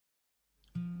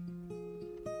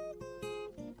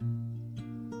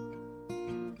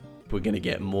We're going to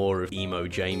get more of emo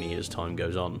Jamie as time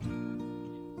goes on.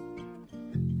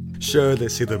 Sure, they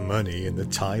see the money in the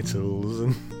titles,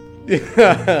 and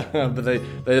but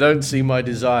they don't see my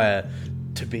desire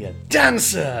to be a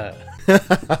dancer.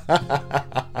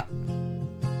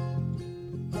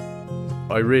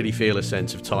 I really feel a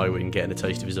sense of Tywin getting a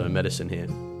taste of his own medicine here.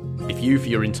 If you for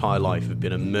your entire life have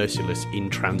been a merciless,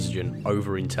 intransigent,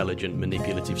 over-intelligent,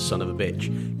 manipulative son of a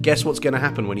bitch, guess what's going to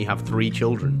happen when you have 3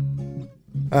 children?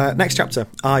 Next chapter,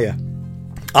 Arya.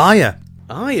 Arya!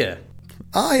 Arya?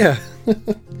 Arya!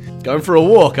 Going for a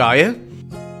walk, are you?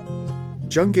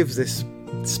 Jon gives this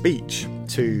speech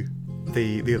to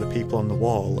the other people on the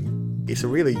wall. It's a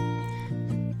really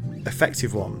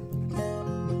effective one.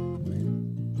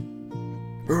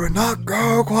 We will not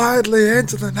go quietly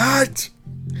into the night.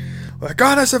 We're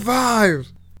gonna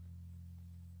survive.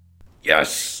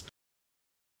 Yes!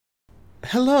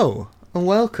 Hello and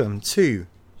welcome to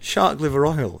Shark Liver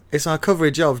Oil. It's our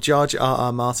coverage of George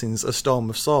R.R. Martin's A Storm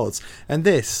of Swords, and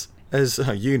this, as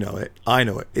you know it, I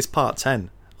know it, it's part 10.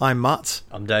 I'm Matt.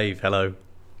 I'm Dave, hello. Are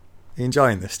you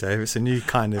enjoying this, Dave? It's a new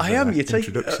kind of I am. You take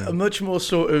introduction. a much more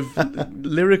sort of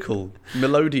lyrical,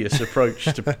 melodious approach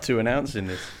to announcing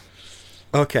this.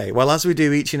 Okay, well, as we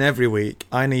do each and every week,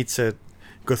 I need to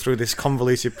go through this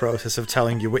convoluted process of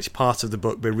telling you which part of the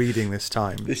book we're reading this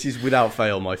time. This is without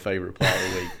fail my favourite part of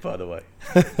the week, by the way.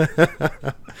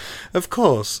 Of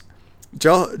course,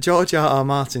 George R.R.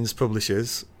 Martin's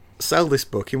publishers sell this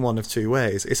book in one of two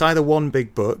ways. It's either one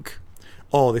big book,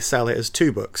 or they sell it as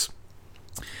 2 books.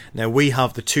 Now, we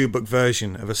have the 2-book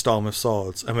version of A Storm of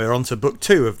Swords, and we're on to book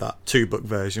 2 of that 2-book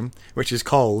version, which is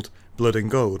called Blood and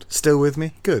Gold. Still with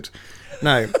me? Good.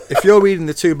 Now, if you're reading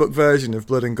the 2-book version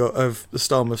of of The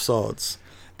Storm of Swords,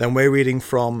 then we're reading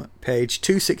from page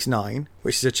 269,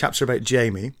 which is a chapter about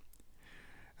Jaime,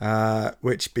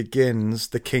 which begins,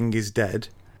 "The king is dead."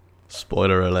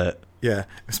 Spoiler alert. Yeah,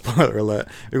 spoiler alert.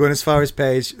 We're going as far as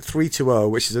page 320,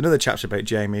 which is another chapter about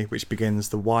Jaime, which begins,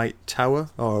 "The White Tower,"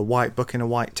 or "A White Book in a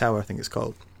White Tower," I think it's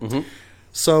called. Mm-hmm.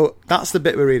 So that's the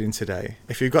bit we're reading today.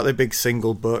 If you've got the big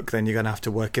single book, then you're going to have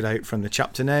to work it out from the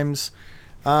chapter names.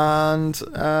 And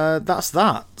that's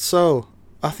that. So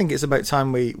I think it's about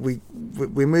time we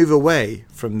move away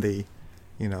from the,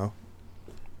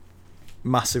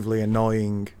 massively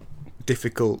annoying,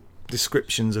 difficult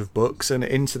descriptions of books and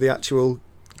into the actual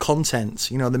content.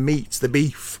 The meat, the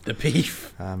beef. The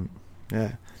beef.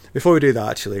 Yeah. Before we do that,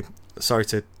 actually, sorry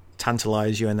to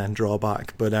tantalise you and then draw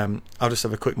back, but I'll just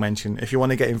have a quick mention. If you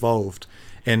want to get involved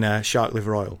in Shark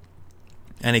Liver Oil,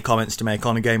 any comments to make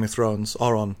on a Game of Thrones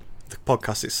or on the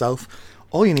podcast itself,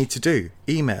 all you need to do,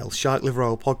 email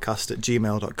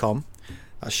sharkliveroilpodcast@gmail.com.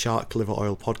 That's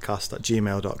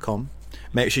sharkliveroilpodcast@gmail.com.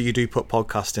 Make sure you do put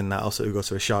podcast in that, also go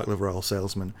to a Shark Liver Oil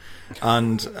salesman.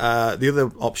 And the other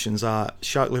options are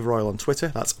Shark Liver Oil on Twitter,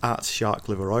 that's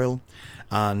 @SharkLiverOil,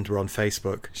 and we're on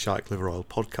Facebook, Shark Liver Oil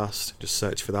Podcast. Just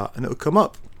search for that and it'll come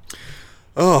up.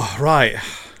 Oh, right.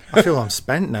 I feel I'm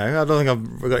spent now. I don't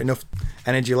think I've got enough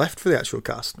energy left for the actual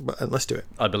cast, but let's do it.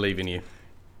 I believe in you.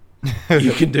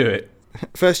 You can do it.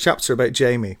 First chapter about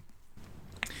Jaime.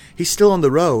 He's still on the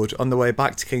road on the way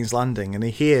back to King's Landing, and he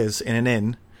hears in an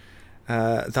inn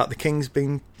that the king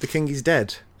is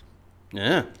dead.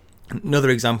 Yeah. Another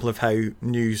example of how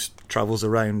news travels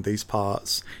around these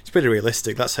parts. It's pretty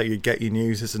realistic. That's how you get your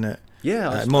news, isn't it?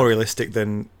 Yeah. More realistic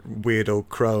than weirdo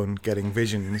crone getting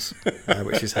visions,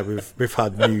 which is how we've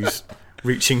had news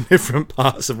reaching different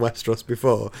parts of Westeros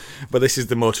before. But this is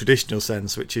the more traditional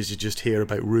sense, which is you just hear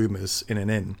about rumours in an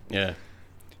inn. Yeah.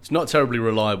 It's not a terribly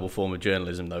reliable form of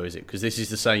journalism, though, is it? Because this is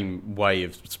the same way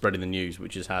of spreading the news,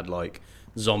 which has had, like,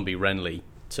 zombie Renly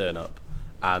turn up.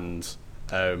 And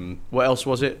what else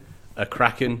was it? A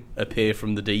kraken appear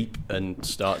from the deep and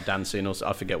start dancing, or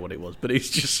I forget what it was. But it's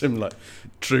just some, like,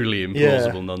 truly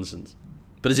implausible nonsense.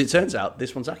 But as it turns out,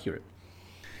 this one's accurate.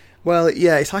 Well,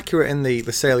 yeah, it's accurate in the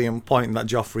salient point that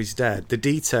Joffrey's dead. The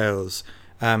details,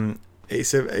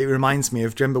 it reminds me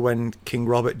of, do you remember when King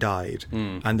Robert died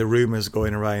and the rumours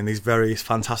going around, these various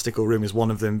fantastical rumours,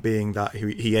 one of them being that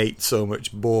he ate so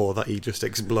much boar that he just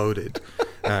exploded,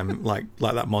 like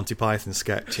that Monty Python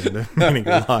sketch in The Meaning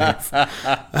of Life.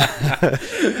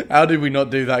 How did we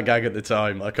not do that gag at the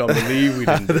time? I can't believe we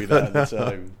didn't do that at the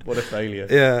time. What a failure.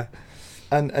 Yeah.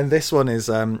 And this one is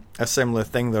a similar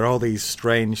thing. There are all these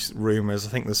strange rumours. I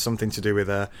think there's something to do with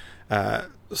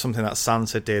something that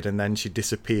Sansa did, and then she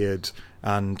disappeared,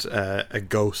 and a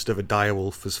ghost of a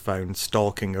direwolf was found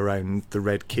stalking around the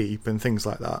Red Keep and things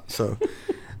like that. So,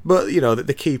 but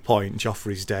the key point,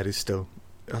 Joffrey's dead, is still,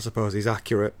 I suppose, he's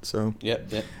accurate. So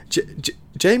yep.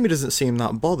 Jaime doesn't seem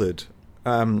that bothered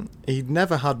he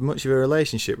never had much of a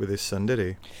relationship with his son, did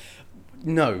he?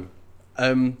 No.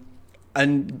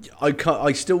 And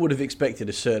I still would have expected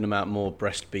a certain amount more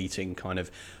breast-beating kind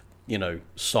of,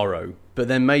 sorrow. But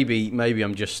then maybe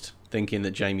I'm just thinking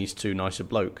that Jaime's too nice a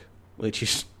bloke, which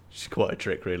is quite a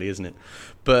trick, really, isn't it?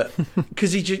 But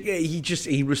because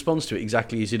he responds to it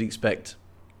exactly as you'd expect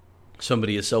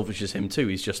somebody as selfish as him too.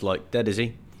 He's just like, dead, is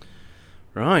he?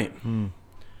 Right.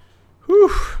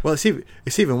 Whew. Well,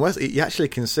 it's even worse. He actually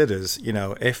considers,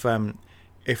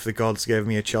 if the gods gave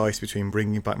me a choice between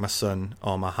bringing back my son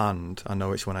or my hand, I know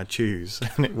which one I'd choose,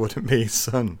 and it wouldn't be his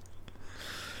son.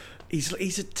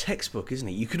 He's a textbook, isn't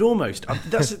he? You could almost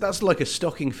that's like a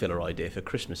stocking filler idea for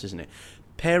Christmas, isn't it?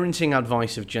 Parenting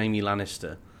advice of Jaime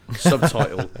Lannister.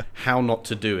 Subtitle: How not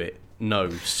to do it. No,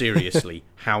 seriously,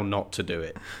 how not to do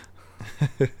it.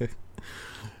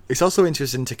 It's also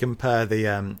interesting to compare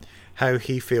the how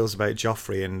he feels about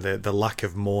Joffrey and the lack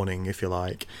of mourning, if you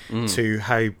like, to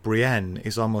how Brienne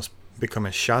is almost become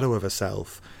a shadow of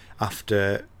herself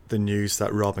after the news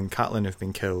that Robb and Catelyn have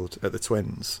been killed at the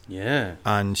Twins. Yeah.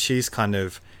 And she's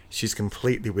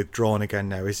completely withdrawn again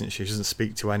now, isn't she? She doesn't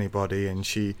speak to anybody, and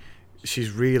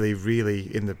she's really,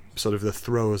 really in the sort of the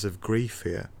throes of grief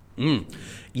here.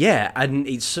 Yeah, and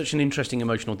it's such an interesting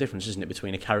emotional difference, isn't it,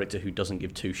 between a character who doesn't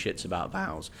give two shits about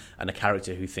vows and a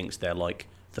character who thinks they're like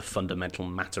the fundamental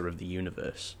matter of the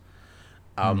universe.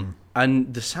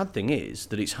 And the sad thing is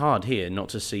that it's hard here not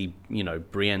to see,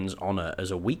 Brienne's honour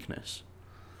as a weakness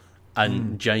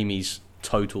and Jaime's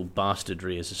total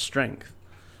bastardry as a strength.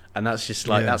 And that's just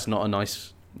like, that's not a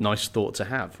nice thought to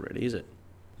have, really, is it?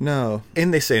 No.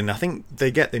 In this inn, I think they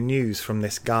get the news from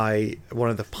this guy, one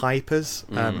of the pipers,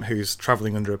 who's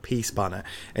travelling under a peace banner,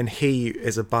 and he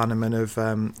is a bannerman of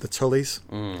the Tullys,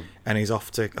 and he's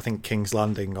off to, I think, King's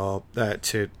Landing, or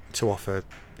to offer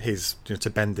his, to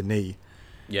bend the knee.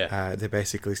 Yeah. They're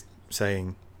basically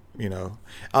saying,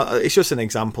 it's just an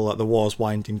example that the war's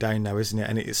winding down now, isn't it?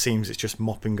 And it seems it's just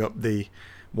mopping up the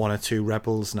one or two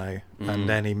rebels now, and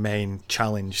any main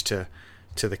challenge to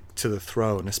the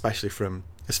throne, especially from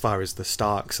as far as the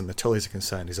Starks and the Tullys are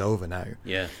concerned, is over now.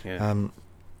 Yeah. There's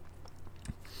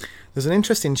an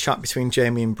interesting chat between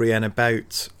Jaime and Brienne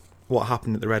about what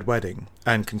happened at the Red Wedding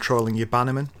and controlling your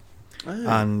bannermen. Oh.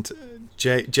 And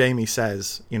Jaime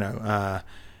says, the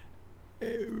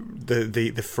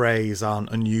phrase aren't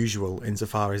unusual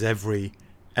insofar as every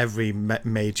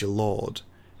major lord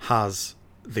has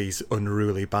these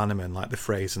unruly bannermen like the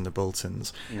Freys and the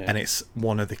Boltons, and it's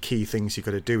one of the key things you've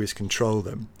got to do is control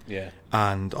them.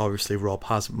 And obviously Robb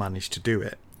has managed to do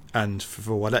it, and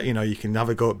for what you can have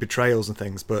a go at betrayals and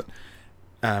things, but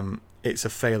it's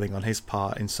a failing on his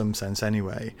part in some sense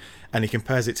anyway. And he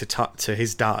compares it to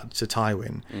his dad, to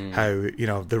Tywin, how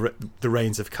the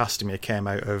Rains of Castamere came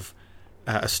out of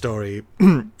a story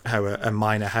how a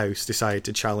minor house decided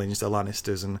to challenge the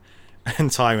Lannisters, and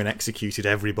Tywin executed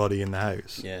everybody in the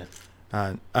house. Yeah.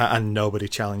 And nobody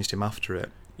challenged him after it.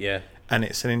 Yeah. And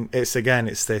it's this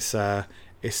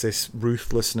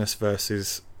ruthlessness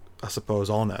versus, I suppose,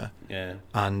 honour. Yeah.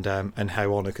 And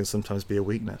how honour can sometimes be a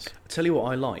weakness. I'll tell you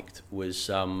what I liked was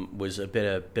a bit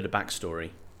of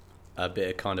backstory, a bit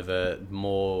of kind of a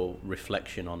more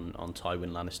reflection on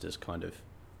Tywin Lannister's kind of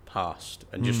past,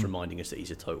 and just reminding us that he's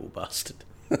a total bastard.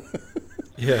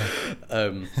 Yeah.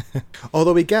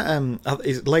 Although we get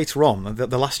later on,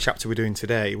 the last chapter we're doing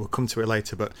today, we'll come to it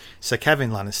later, but Sir Kevin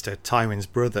Lannister, Tywin's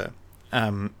brother,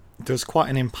 does quite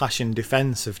an impassioned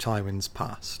defence of Tywin's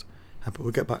past. But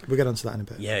we'll get onto that in a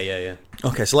bit. Yeah.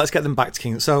 Okay, so let's get them back to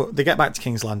King's. So they get back to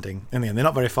King's Landing in the end. They're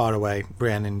not very far away,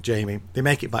 Brienne and Jaime. They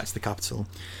make it back to the capital.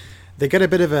 They get a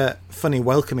bit of a funny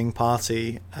welcoming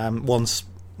party once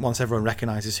everyone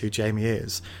recognises who Jaime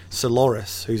is. Sir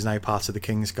Loras, who's now part of the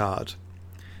King's Guard,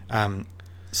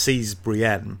 sees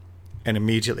Brienne and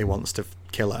immediately wants to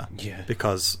kill her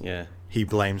because he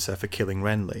blames her for killing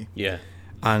Renly. Yeah.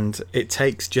 And it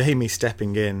takes Jaime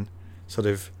stepping in, sort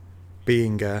of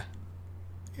being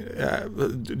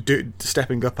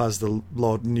stepping up as the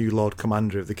new Lord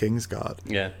Commander of the King's Guard.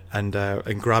 Yeah. And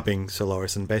grabbing Sir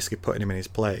Loras and basically putting him in his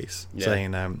place,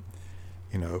 saying,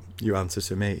 you answer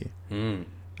to me.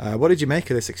 What did you make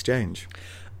of this exchange?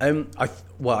 I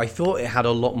thought it had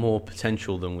a lot more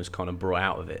potential than was kind of brought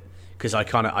out of it, because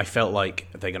I felt like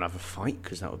they're going to have a fight,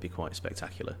 because that would be quite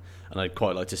spectacular, and I'd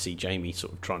quite like to see Jaime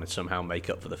sort of trying to somehow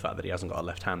make up for the fact that he hasn't got a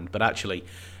left hand, but actually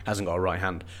hasn't got a right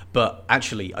hand. But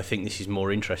actually, I think this is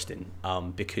more interesting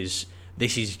because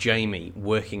this is Jaime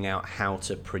working out how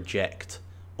to project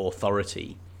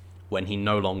authority when he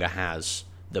no longer has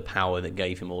the power that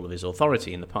gave him all of his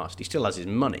authority in the past. He still has his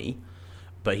money,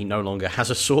 but he no longer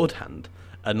has a sword hand.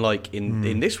 And like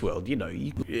in this world, you know,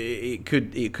 it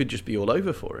could just be all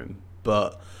over for him.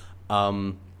 But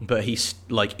he's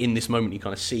like, in this moment, you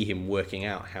kind of see him working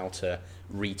out how to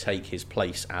retake his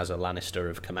place as a Lannister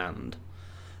of command.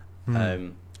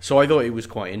 So I thought it was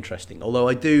quite interesting. Although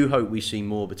I do hope we see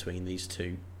more between these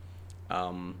two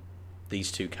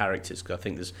characters, because I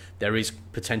think there is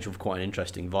potential for quite an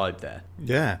interesting vibe there.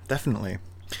 Yeah, definitely.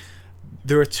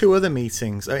 There are two other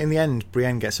meetings. In the end,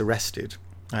 Brienne gets arrested.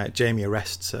 Jaime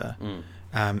arrests her,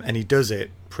 and he does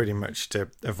it pretty much to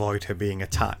avoid her being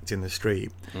attacked in the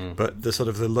street. But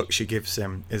the look she gives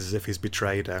him is as if he's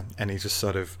betrayed her, and he just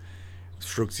sort of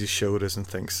shrugs his shoulders and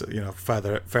thinks, you know,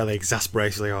 fairly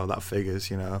exasperatedly, oh, that figures,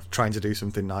 you know, trying to do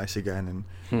something nice again, and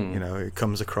you know, it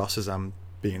comes across as I'm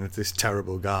being this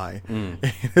terrible guy.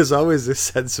 There's always this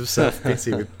sense of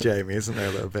self-pity with Jaime, isn't there,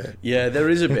 a little bit? Yeah, there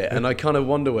is a bit, and I kind of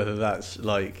wonder whether that's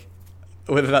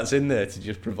in there to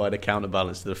just provide a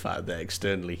counterbalance to the fact that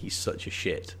externally he's such a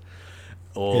shit,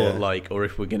 or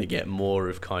if we're going to get more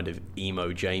of kind of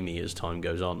emo Jaime as time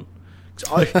goes on.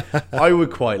 I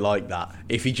would quite like that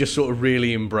if he just sort of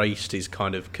really embraced his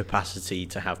kind of capacity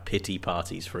to have pity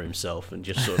parties for himself and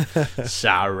just sort of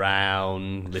sat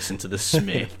around, listened to the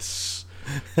Smiths,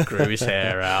 grew his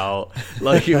hair out.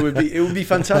 Like, it would be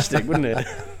fantastic, wouldn't it?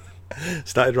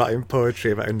 Started writing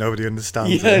poetry about how nobody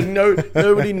understands it. Yeah,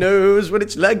 nobody knows what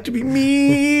it's like to be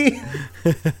me.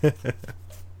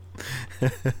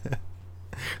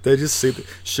 They just see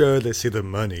they see the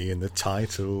money in the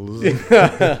titles.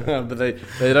 But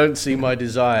they don't see my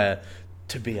desire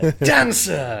to be a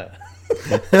dancer.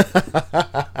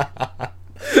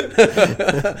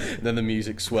 Then the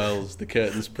music swells, the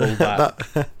curtains pull back.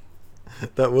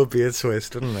 That would be a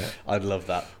twist, wouldn't it? I'd love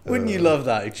that. Wouldn't you love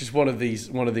that? It's just one of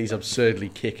these absurdly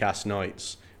kick-ass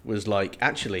nights was like,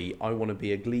 actually, I want to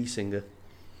be a Glee singer.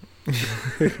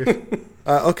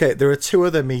 Okay, there are two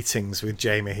other meetings with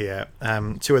Jaime here.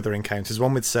 Two other encounters,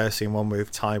 one with Cersei and one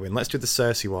with Tywin. Let's do the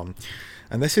Cersei one,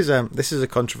 and this is a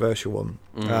controversial one.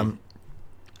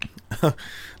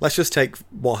 Let's just take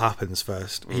what happens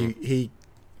first. He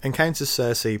encounters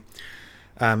Cersei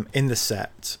in the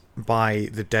Sept by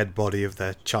the dead body of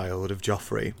their child, of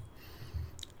Joffrey,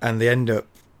 and they end up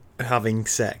having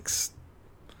sex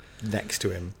next to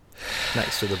him,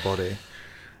 next to the body.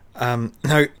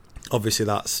 Now, obviously,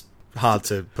 that's hard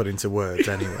to put into words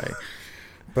anyway.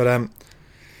 But,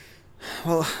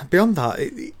 well, beyond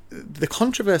that, the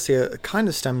controversy kind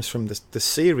of stems from the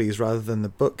series rather than the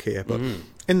book here. But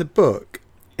in the book,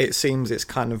 it seems it's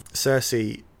kind of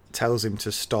Cersei tells him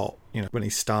to stop, you know, when he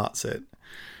starts it.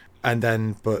 And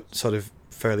then, but sort of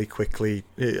fairly quickly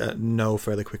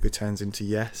turns into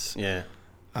yes. Yeah.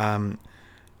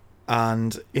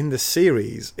 And in the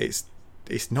series, it's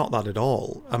not that at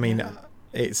all. I mean,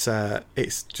 it's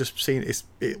just seen.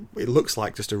 It looks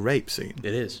like just a rape scene.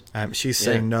 It is. She's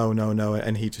saying no,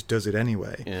 and he just does it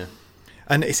anyway. Yeah.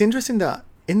 And it's interesting that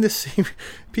in the scene,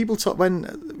 people talk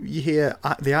when you hear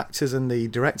the actors and the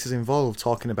directors involved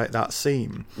talking about that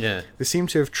scene. Yeah. They seem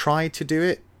to have tried to do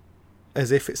it as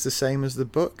if it's the same as the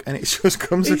book, and it just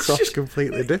comes across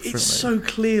completely differently. It's so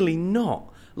clearly not.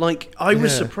 Like, I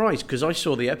was surprised, because I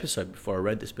saw the episode before I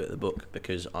read this bit of the book,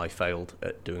 because I failed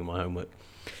at doing my homework.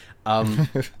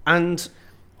 And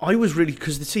I was really,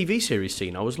 because the TV series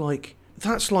scene, I was like,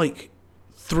 that's like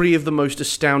three of the most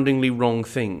astoundingly wrong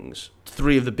things,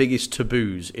 three of the biggest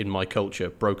taboos in my culture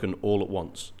broken all at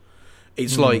once.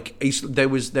 It's like, there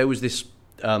was this...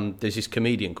 there's this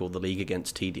comedian called The League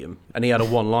Against Tedium, and he had a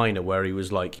one-liner where he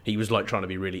was like trying to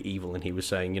be really evil, and he was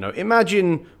saying, you know,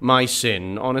 imagine my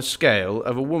sin on a scale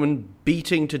of a woman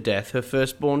beating to death her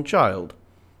firstborn child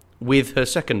with her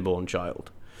secondborn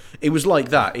child. It was like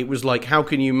that. It was like, how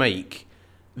can you make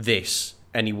this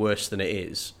any worse than it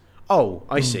is? Oh,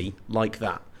 I see, like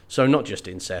that. So not just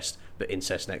incest, but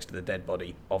incest next to the dead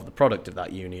body of the product of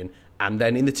that union. And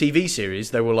then in the TV series,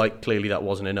 they were like, clearly that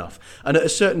wasn't enough. And at a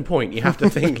certain point, you have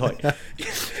to think like, at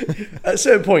a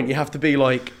certain point, you have to be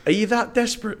like, are you that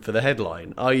desperate for the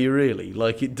headline? Are you really?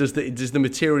 Like, does the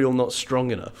material not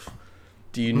strong enough?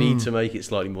 Do you need to make it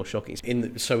slightly more shocking? In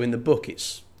the book,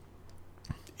 it's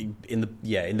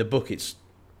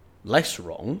less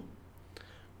wrong.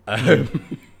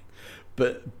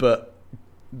 But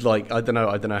like, I don't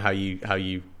know how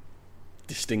you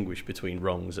distinguish between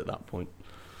wrongs at that point.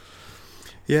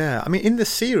 Yeah, I mean, in the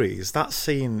series, that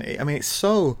scene, I mean, it's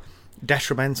so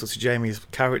detrimental to Jaime's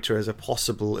character as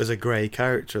a grey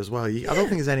character as well. I don't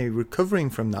think there's any recovering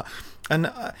from that. And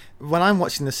when I'm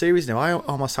watching the series now, I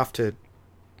almost have to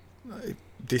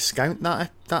discount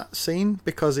that scene,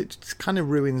 because it kind of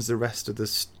ruins the rest of the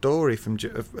story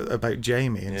about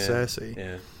Jaime and Cersei.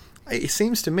 Yeah. it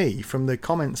seems to me from the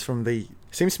comments from the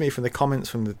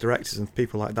directors and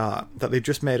people like that they've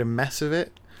just made a mess of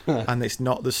it. And it's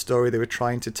not the story they were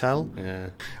trying to tell. Yeah.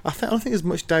 I don't think there's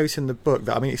much doubt in the book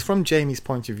that, I mean, it's from Jamie's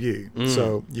point of view.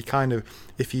 So you kind of,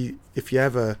 if you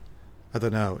ever, I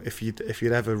don't know, if you'd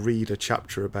ever read a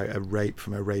chapter about a rape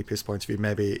from a rapist's point of view,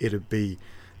 maybe it'd be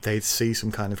they'd see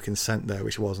some kind of consent there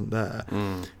which wasn't there.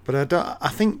 But I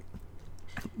think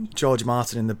George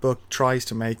Martin in the book tries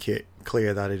to make it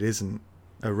clear that it isn't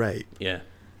a rape. Yeah.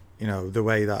 You know, the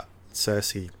way that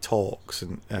Cersei talks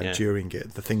and during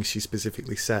it, the things she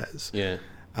specifically says,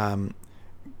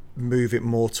 move it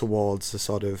more towards the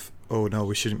sort of, oh no,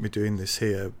 we shouldn't be doing this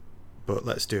here, but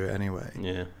let's do it anyway.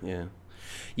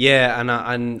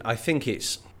 And I think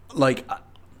it's like,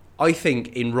 I think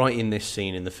in writing this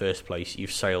scene in the first place,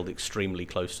 you've sailed extremely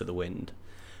close to the wind,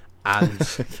 and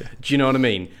do you know what I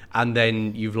mean? And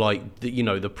then you've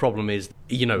the problem is,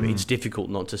 it's difficult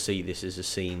not to see this as a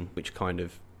scene which kind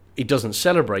of, it doesn't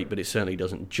celebrate, but it certainly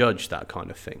doesn't judge that kind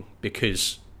of thing,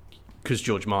 because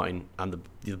George Martin and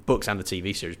the books and the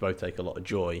TV series both take a lot of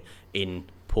joy in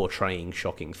portraying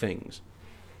shocking things.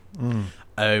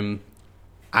 And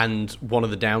one of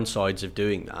the downsides of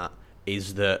doing that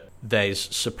is that there's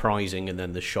surprising, and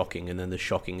then there's shocking, and then there's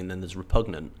shocking, and then there's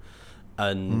repugnant,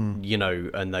 and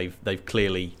and they've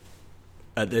clearly,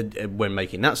 when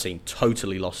making that scene,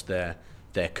 totally lost their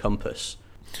compass.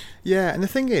 Yeah, and the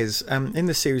thing is, in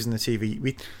the series and the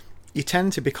TV, you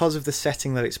tend to, because of the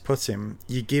setting that it's put in,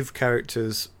 you give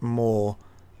characters more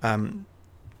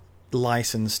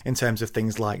license in terms of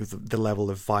things like the level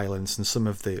of violence and some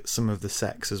of the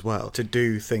sex as well, to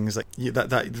do things like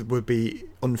that would be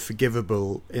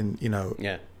unforgivable in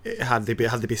had they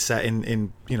be set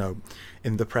in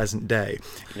the present day.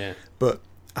 But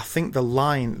I think the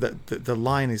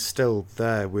line is still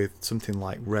there with something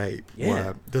like rape,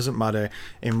 where it doesn't matter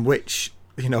in which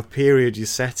period you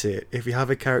set it. If you have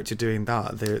a character doing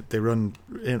that, they're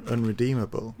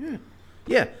unredeemable.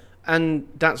 And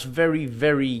that's very,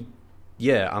 very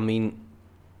I mean,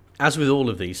 as with all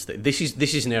of these things,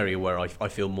 this is an area where I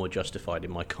feel more justified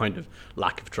in my kind of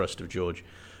lack of trust of George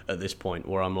at this point,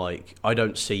 where I'm like, I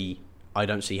don't see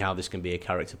how this can be a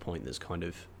character point that's kind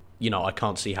of, I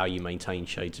can't see how you maintain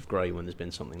Shades of Grey when there's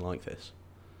been something like this.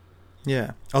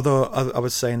 Yeah, although I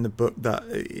would say in the book that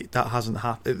hasn't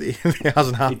happened. It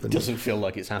hasn't happened. It doesn't feel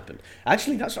like it's happened.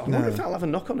 Actually, I wonder if that'll have a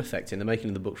knock-on effect in the making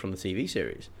of the book from the TV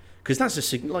series, because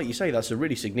that's like you say, that's a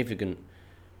really significant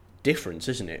difference,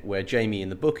 isn't it? Where Jamie in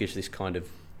the book is this kind of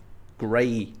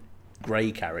grey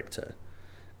character,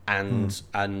 and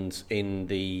in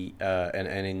the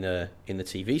in the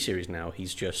TV series now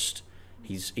he's just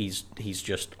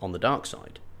on the dark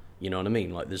side. You know what I mean?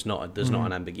 Like there's not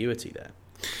an ambiguity there.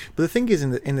 But the thing is,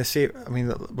 in the series, I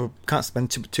mean, we can't spend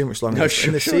too much longer.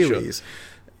 In the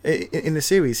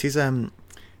series,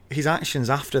 his actions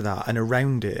after that and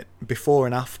around it, before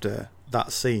and after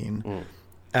that scene,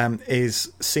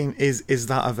 is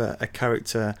that of a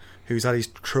character who's had his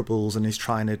troubles and is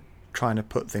trying to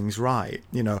put things right.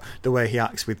 The way he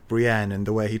acts with Brienne and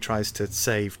the way he tries to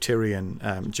save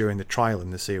Tyrion during the trial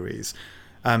in the series.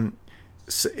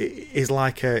 Is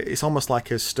like it's almost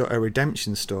like a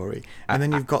redemption story, and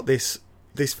then you've got this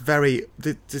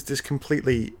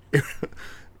completely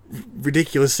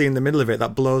ridiculous scene in the middle of it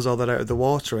that blows all that out of the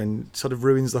water and sort of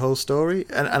ruins the whole story.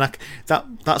 And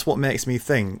that's what makes me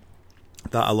think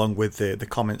that, along with the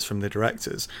comments from the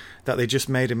directors, that they just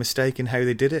made a mistake in how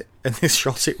they did it and they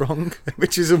shot it wrong,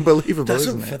 which is unbelievable,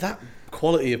 isn't it? For that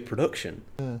quality of production,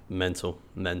 mental.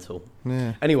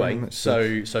 Yeah. Anyway,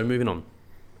 so moving on.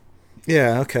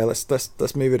 Yeah, okay,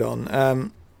 let's move it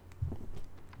on.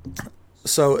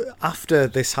 So after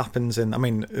this happens in the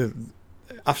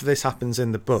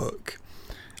book,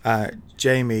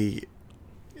 Jamie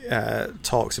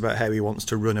talks about how he wants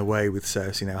to run away with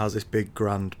Cersei now, has this big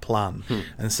grand plan,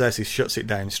 and Cersei shuts it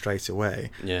down straight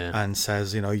away and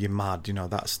says, you're mad,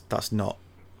 that's not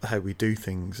how we do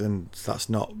things, and that's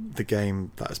not the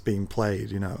game that's being played,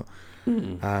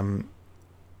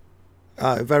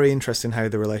 very interesting how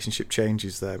the relationship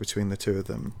changes there between the two of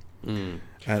them. And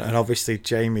obviously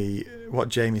what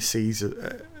Jamie sees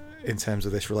in terms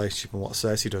of this relationship and what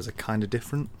Cersei does are kind of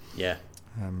different.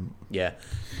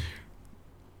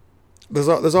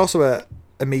 There's also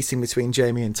a meeting between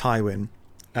Jamie and Tywin.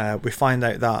 We find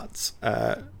out that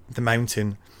the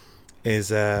Mountain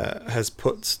has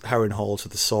put Harrenhal to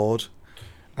the sword,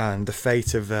 and the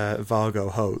fate of Vargo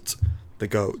Hoat, the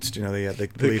goat, the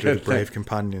leader of the Brave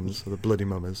Companions, or the Bloody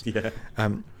Mummers.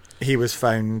 He was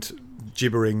found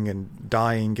gibbering and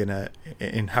dying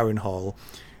in Harrenhal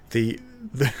the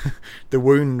the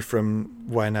wound from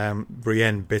when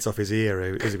Brienne bit off his ear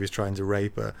as he was trying to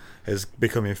rape her has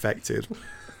become infected,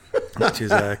 which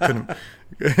is couldn't.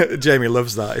 Jamie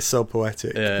loves that. It's so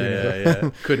poetic. Yeah.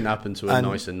 Couldn't happen to a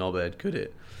nicer knobhead, could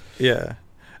it? Yeah.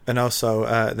 And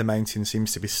also, the Mountain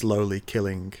seems to be slowly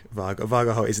killing Vargo.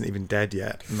 Vargo isn't even dead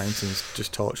yet. The Mountain's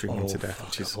just torturing him to death.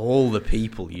 Which is all the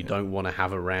people you don't want to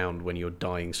have around when you're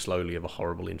dying slowly of a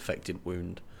horrible infected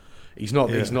wound. He's not.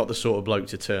 Yeah. He's not the sort of bloke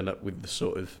to turn up with the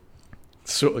sort of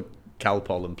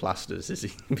Calpol and plasters, is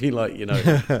he? Be like,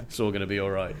 it's all going to be all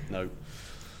right. No.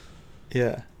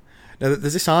 Yeah. Now,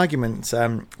 there's this argument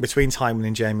between Tywin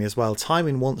and Jaime as well.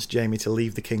 Tywin wants Jaime to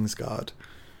leave the Kingsguard.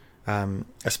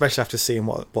 Especially after seeing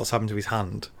what's happened to his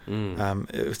hand.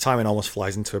 Tywin almost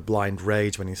flies into a blind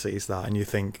rage when he sees that, and you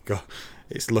think, God,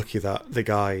 it's lucky that the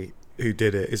guy who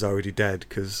did it is already dead,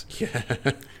 because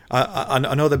I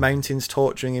know the Mountain's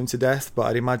torturing him to death, but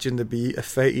I'd imagine there'd be a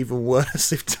fate even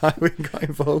worse if Tywin got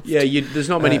involved. Yeah, there's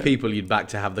not many people you'd back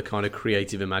to have the kind of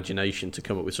creative imagination to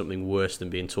come up with something worse than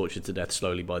being tortured to death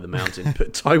slowly by the Mountain,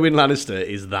 but Tywin Lannister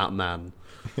is that man.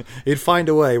 He'd find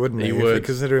a way, wouldn't he? He would.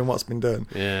 Considering what's been done.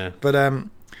 Yeah. But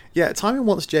Tywin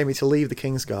wants Jaime to leave the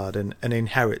Kingsguard and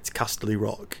inherit Casterly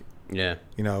Rock. Yeah.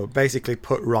 Basically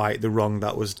put right the wrong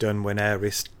that was done when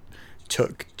Aerys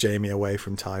took Jaime away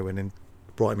from Tywin and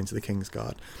brought him into the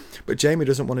Kingsguard. But Jaime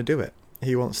doesn't want to do it.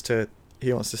 He wants to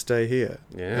stay here,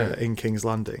 in King's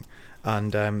Landing,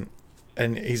 and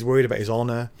he's worried about his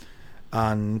honour.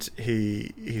 And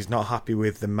he's not happy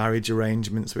with the marriage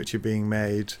arrangements which are being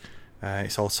made.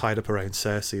 It's all tied up around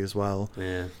Cersei as well.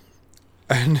 Yeah.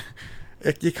 And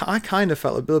I kind of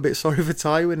felt a little bit sorry for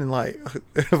Tywin,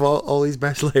 and of all his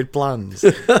best laid plans,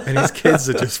 and his kids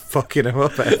are just fucking him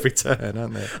up at every turn,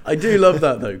 aren't they? I do love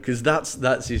that though, because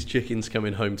that's his chickens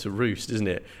coming home to roost, isn't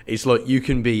it? It's like, you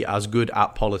can be as good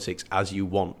at politics as you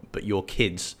want, but your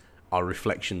kids are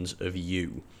reflections of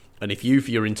you. And if you, for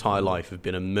your entire life, have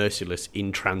been a merciless,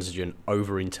 intransigent,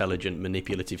 over-intelligent,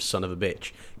 manipulative son of a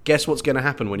bitch, guess what's going to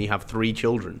happen when you have 3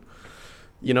 children?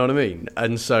 You know what I mean?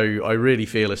 And so I really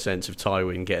feel a sense of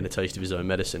Tywin getting a taste of his own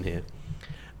medicine here.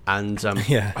 And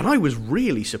and I was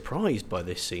really surprised by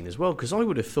this scene as well, because I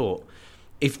would have thought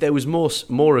if there was more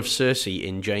of Cersei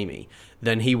in Jaime,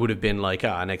 then he would have been like,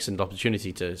 an excellent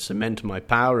opportunity to cement my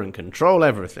power and control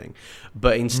everything.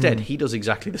 But instead, he does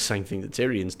exactly the same thing that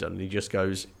Tyrion's done. He just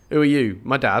goes, "Who are you?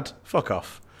 My dad? Fuck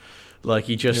off." Like,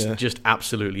 he just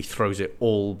absolutely throws it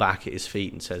all back at his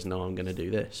feet and says, "No, I'm going to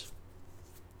do this."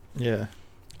 Yeah.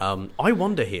 I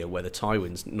wonder here whether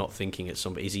Tywin's not thinking at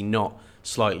somebody. Is he not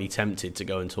slightly tempted to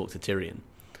go and talk to Tyrion?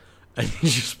 And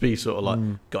just be sort of like,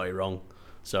 got it wrong.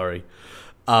 Sorry.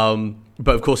 But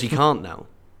of course he can't now.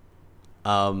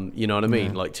 You know what I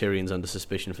mean? Like, Tyrion's under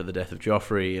suspicion for the death of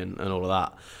Joffrey and all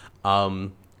of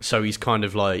that. So he's kind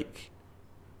of like,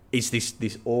 it's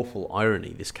this awful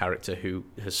irony. This character who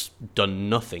has done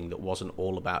nothing that wasn't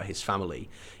all about his family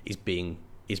is being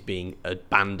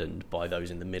abandoned by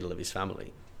those in the middle of his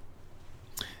family.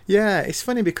 Yeah, it's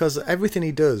funny because everything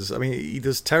he does, I mean, he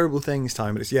does terrible things,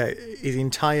 but it's his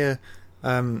entire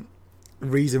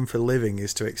reason for living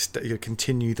is to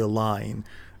continue the line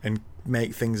and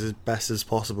make things as best as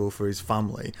possible for his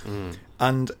family.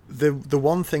 And the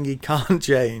one thing he can't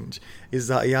change is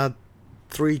that he had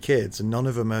 3 kids and none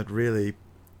of them are really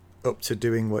up to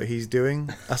doing what he's doing.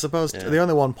 I suppose the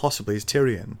only one possibly is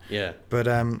Tyrion. Yeah.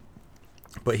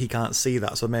 But he can't see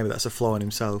that, so maybe that's a flaw in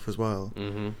himself as well.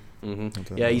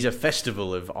 Yeah, he's a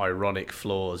festival of ironic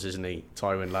flaws, isn't he,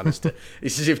 Tywin Lannister?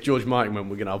 It's as if George Martin went,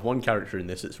 we're going to have one character in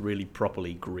this that's really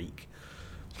properly Greek.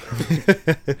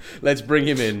 Let's bring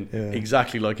him in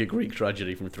exactly like a Greek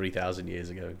tragedy from 3,000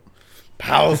 years ago.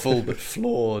 Powerful but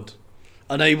flawed.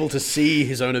 Unable to see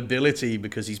his own ability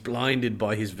because he's blinded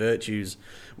by his virtues,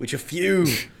 which are few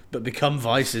but become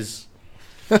vices.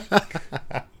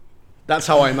 That's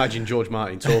how I imagine George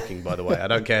Martin talking, by the way. I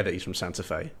don't care that he's from Santa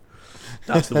Fe.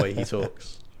 That's the way he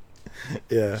talks.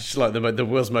 Yeah. She's like the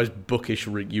world's most bookish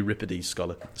Euripides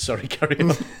scholar. Sorry, carry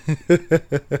on.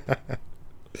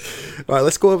 Right,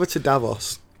 let's go over to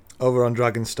Davos, over on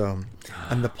Dragonstone.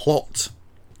 And the plot.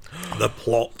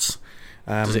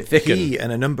 Does it thicken? He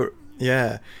and a number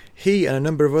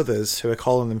of others who are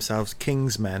calling themselves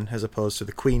King's Men, as opposed to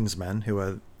the Queen's Men, who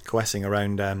are coalescing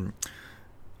around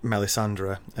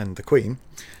Melisandre and the Queen,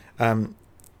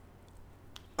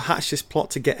 hatched this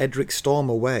plot to get Edric Storm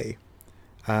away.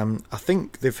 I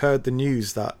think they've heard the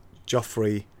news that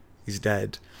Joffrey is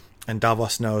dead, and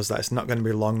Davos knows that it's not going to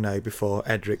be long now before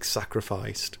Edric's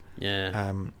sacrificed.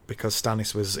 Yeah. Because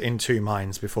Stannis was in 2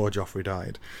 minds before Joffrey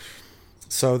died.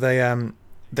 So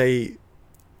they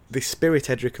spirit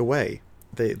Edric away,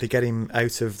 they get him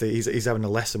out of the. He's having a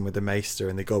lesson with the Maester,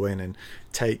 and they go in and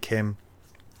take him,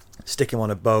 stick him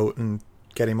on a boat, and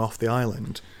get him off the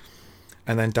island.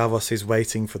 And then Davos is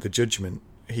waiting for the judgment.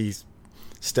 He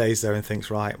stays there and thinks,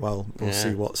 right, well, we'll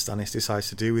see what Stannis decides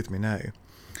to do with me now.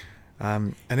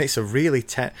 And it's a really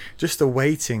just the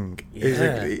waiting.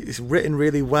 It's written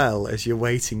really well as you're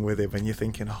waiting with him, and you're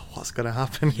thinking, oh, what's going to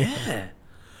happen? Yeah,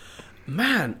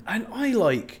 man. And I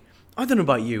don't know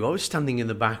about you, I was standing in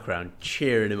the background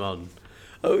cheering him on.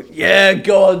 Oh yeah,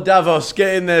 go on, Davos,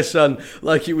 get in there, son.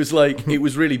 It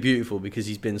was really beautiful because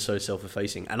he's been so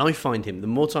self-effacing, and I find him, the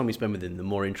more time we spend with him, the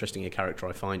more interesting a character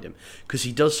I find him, because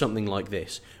he does something like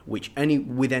this, which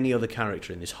with any other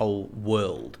character in this whole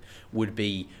world would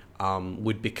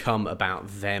become about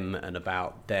them and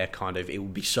about their it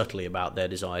would be subtly about their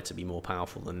desire to be more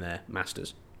powerful than their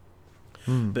masters.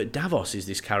 But Davos is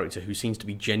this character who seems to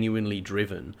be genuinely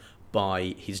driven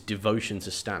by his devotion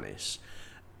to Stannis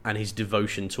and his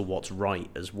devotion to what's right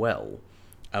as well,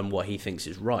 and what he thinks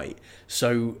is right.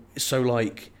 So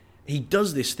he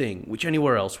does this thing which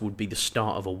anywhere else would be the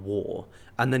start of a war,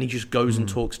 and then he just goes and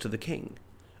talks to the king,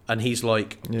 and he's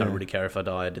like, don't really care if I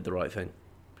die, I did the right thing.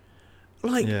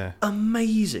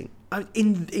 Amazing.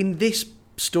 In this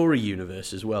story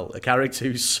universe as well, a character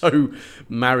who's so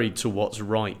married to what's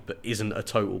right but isn't a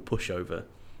total pushover.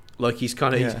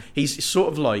 He's sort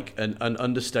of like an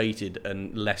understated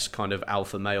and less kind of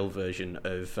alpha male version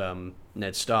of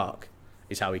Ned Stark,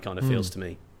 is how he kind of feels to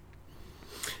me.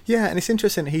 Yeah, and it's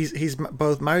interesting. He's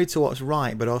both married to what's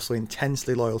right, but also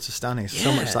intensely loyal to Stannis.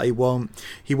 So much that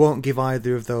he won't give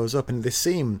either of those up. And they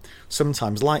seem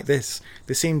sometimes like this.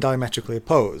 They seem diametrically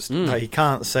opposed. That he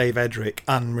can't save Edric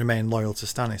and remain loyal to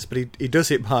Stannis, but he does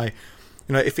it by,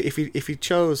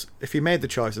 if he made the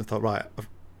choice and thought, right,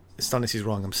 Stannis is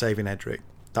wrong, I'm saving Edric,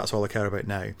 that's all I care about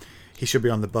now, he should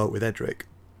be on the boat with Edric.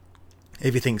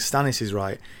 If he thinks Stannis is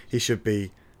right, he should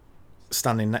be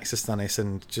standing next to Stannis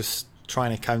and just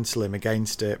trying to counsel him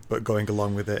against it, but going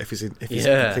along with it. If he's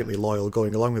completely loyal,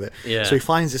 going along with it. So he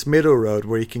finds this middle road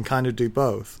where he can kind of do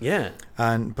both.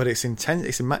 But it's intense.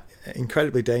 It's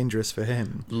incredibly dangerous for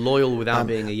him. Loyal without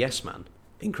being a yes man.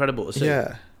 Incredible to see.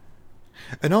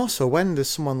 And also, when there's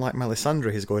someone like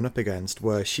Melisandre he's going up against,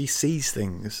 where she sees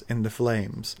things in the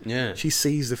flames, she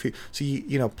sees the future.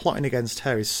 So plotting against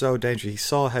her is so dangerous. He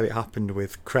saw how it happened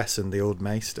with Crescent, the old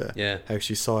Maester. How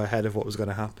she saw ahead of what was going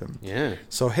to happen.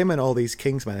 So him and all these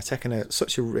Kingsmen are taking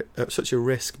such a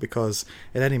risk, because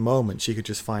at any moment she could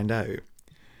just find out.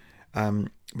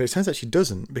 But it turns out she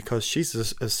doesn't, because she's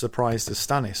as surprised as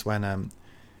Stannis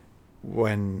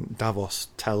when Davos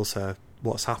tells her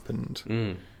what's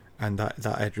happened. And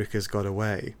that Edric has got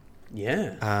away.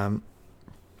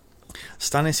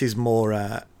 Stannis is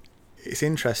more. It's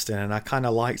interesting, and I kind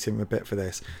of liked him a bit for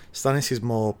this. Stannis is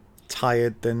more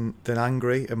tired than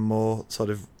angry, and more sort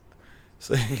of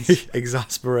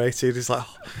exasperated. He's like,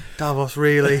 oh, Davos,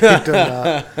 really? You've done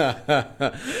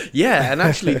that? And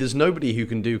actually, there's nobody who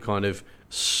can do kind of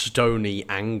stony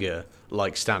anger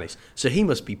like Stannis. So he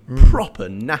must be proper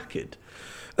knackered.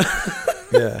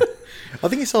 I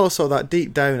think it's also that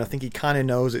deep down, I think he kind of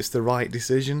knows it's the right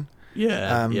decision.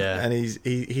 And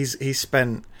he's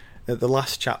spent, at the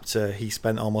last chapter, he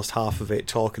spent almost half of it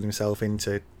talking himself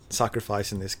into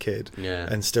sacrificing this kid,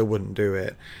 and still wouldn't do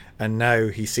it. And now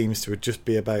he seems to just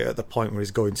be about at the point where he's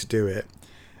going to do it.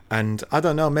 And I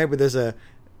don't know, maybe there's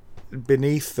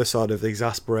beneath the sort of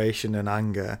exasperation and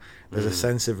anger, there's a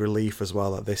sense of relief as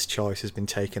well that this choice has been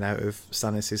taken out of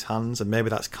Stannis' hands, and maybe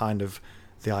that's kind of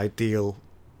the ideal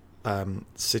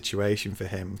situation for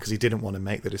him, because he didn't want to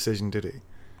make the decision, did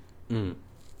he?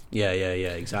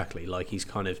 Exactly.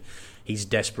 He's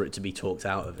desperate to be talked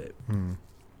out of it.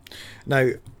 Now,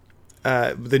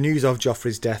 the news of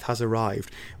Joffrey's death has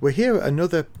arrived. We're here at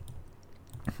another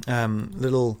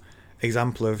little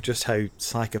example of just how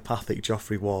psychopathic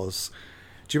Joffrey was.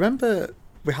 Do you remember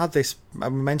we had this? I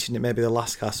mentioned it maybe the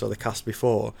last cast or the cast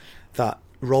before, that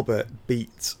Robert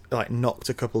knocked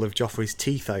a couple of Joffrey's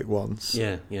teeth out once.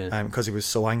 Because he was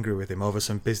so angry with him over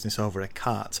some business over a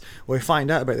cat. Well, we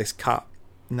find out about this cat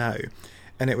now,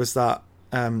 and it was that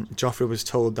Joffrey was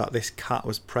told that this cat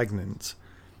was pregnant,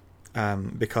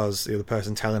 because the other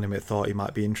person telling him it thought he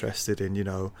might be interested in,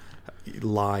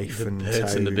 life the and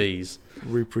birds and the bees,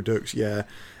 reproduction.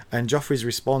 And Joffrey's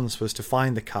response was to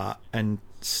find the cat and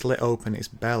slit open its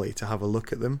belly to have a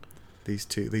look at them.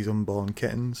 These unborn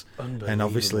kittens, and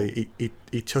obviously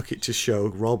he took it to show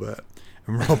Robert,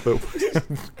 and Robert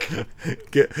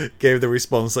gave the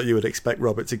response that you would expect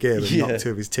Robert to give, and knocked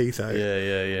two of his teeth out.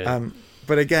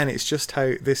 But again, it's just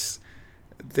how this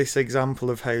example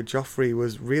of how Joffrey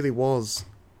was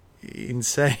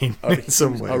insane in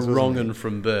some ways. A wrong wasn't and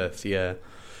from birth, yeah.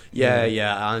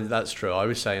 Yeah, and that's true. I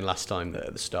was saying last time that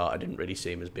at the start I didn't really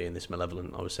see him as being this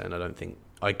malevolent. I was saying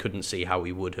I couldn't see how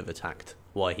he would have attacked,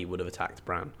 why he would have attacked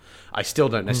Bran. I still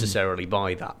don't necessarily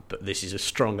buy that, but this is a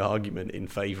strong argument in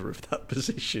favour of that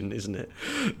position, isn't it?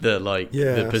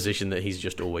 The position that he's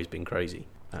just always been crazy.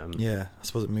 I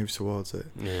suppose it moves towards it.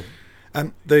 Yeah.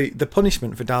 The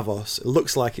punishment for Davos, it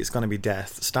looks like it's going to be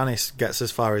death. Stannis gets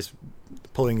as far as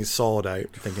pulling his sword out,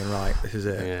 thinking, right, this is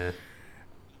it. Yeah.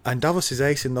 And Davos's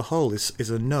ace in the hole is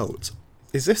a note.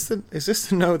 Is this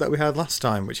the note that we had last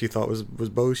time, which you thought was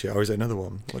bullshit, or is it another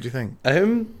one? What do you think?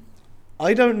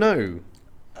 I don't know.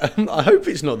 I hope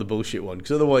it's not the bullshit one,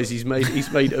 because otherwise he's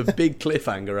made a big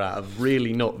cliffhanger out of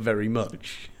really not very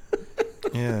much.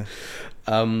 Yeah.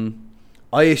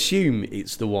 I assume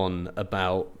it's the one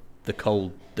about the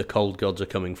cold gods are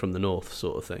coming from the north,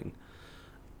 sort of thing.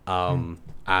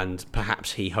 And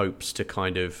perhaps he hopes to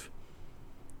kind of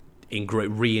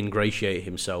re-ingratiate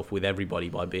himself with everybody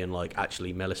by being like,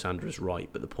 actually, Melisandre's right,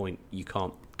 but the point, you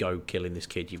can't go killing this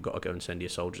kid, you've got to go and send your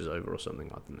soldiers over or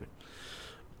something, I don't know.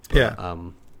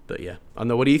 But yeah. I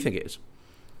know, what do you think it is?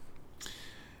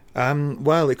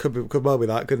 Well, it could well be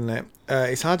that, couldn't it?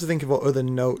 It's hard to think of what other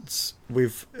notes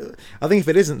we've... I think if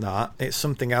it isn't that, it's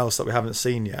something else that we haven't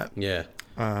seen yet. Yeah.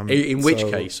 In which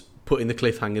case, putting the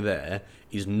cliffhanger there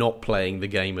is not playing the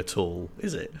game at all,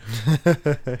 is it?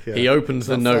 Yeah. He opens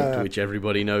the note, which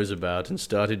everybody knows about, and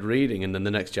started reading, and then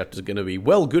the next chapter is going to be,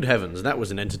 well, good heavens, that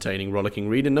was an entertaining, rollicking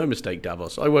read, and no mistake,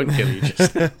 Davos. I won't kill you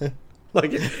just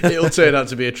like it'll turn out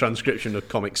to be a transcription of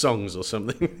comic songs or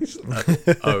something.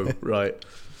 Oh, right.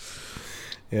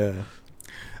 Yeah.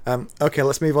 Okay,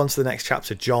 let's move on to the next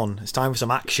chapter, Jon. It's time for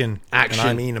some action. Action. And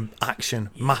I mean action.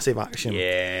 Massive action.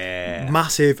 Yeah.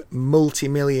 Massive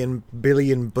multi-million,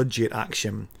 billion budget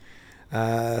action.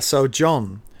 So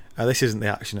Jon, this isn't the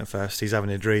action at first. He's having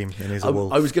a dream and he's a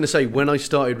wolf. I was going to say, when I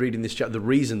started reading this chapter, the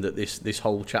reason that this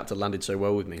whole chapter landed so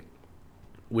well with me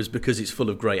was because it's full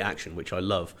of great action, which I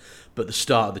love. But the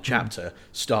start of the chapter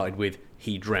started with,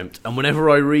 he dreamt. And whenever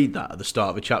I read that at the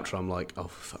start of a chapter, I'm like, oh,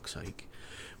 for fuck's sake.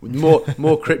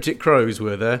 More cryptic crows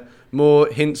were there, more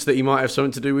hints that he might have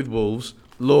something to do with wolves,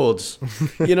 lords,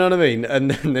 you know what I mean?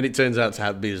 And then it turns out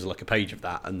to be like a page of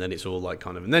that, and then it's all like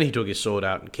kind of, and then he took his sword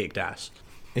out and kicked ass.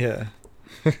 Yeah.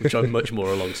 Which I'm much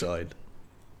more alongside.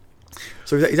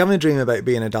 So he's having a dream about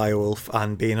being a direwolf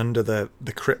and being under the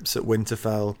crypts at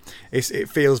Winterfell. It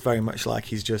feels very much like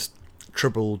he's just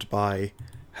troubled by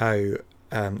how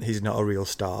he's not a real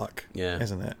Stark,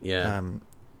 isn't it? Yeah.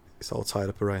 It's all tied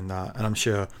up around that, and I'm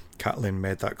sure Catelyn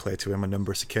made that clear to him on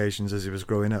numerous occasions as he was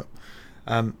growing up.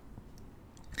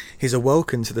 He's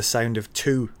awoken to the sound of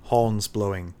 2 horns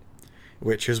blowing,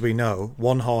 which, as we know,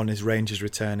 1 horn is Rangers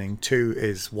returning, 2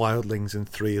 is Wildlings, and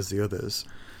 3 is the others.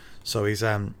 So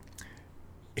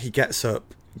he gets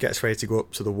up, gets ready to go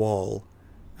up to the wall,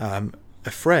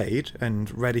 afraid and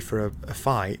ready for a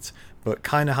fight, but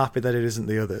kind of happy that it isn't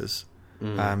the others.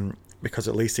 Because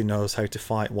at least he knows how to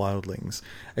fight wildlings.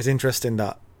 It's interesting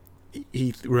that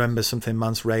he remembers something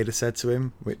Mance Rayder said to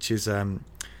him, which is when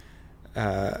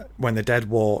the dead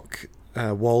walk,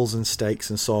 walls and stakes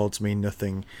and swords mean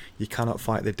nothing. You cannot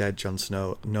fight the dead, Jon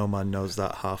Snow. No man knows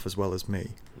that half as well as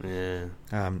me. Yeah.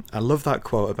 I love that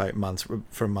quote about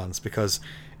from Mance, because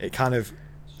it kind of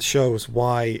shows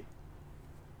why...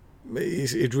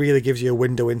 It really gives you a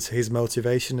window into his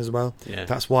motivation as well. Yeah.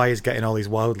 That's why he's getting all these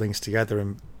wildlings together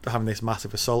and having this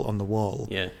massive assault on the wall.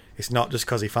 Yeah. It's not just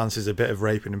because he fancies a bit of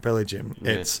raping and pillaging.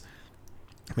 Yeah. It's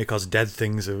because dead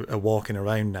things are walking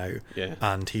around now,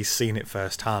 and he's seen it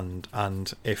firsthand.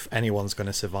 And if anyone's going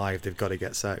to survive, they've got to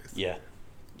get south. Yeah.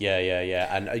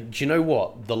 And do you know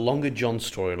what? The longer Jon's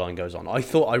storyline goes on,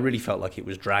 I really felt like it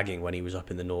was dragging when he was up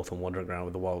in the north and wandering around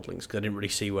with the wildlings, because I didn't really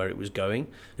see where it was going.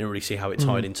 I didn't really see how it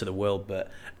tied into the world.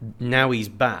 But now he's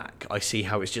back, I see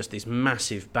how it's just this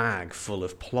massive bag full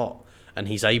of plot, and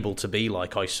he's able to be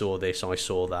like, I saw this, I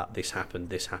saw that, this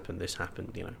happened,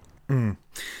 you know.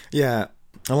 Yeah,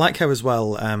 I like how as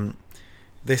well,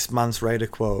 this Mance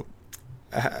Rayder quote,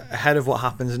 ahead of what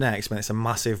happens next when it's a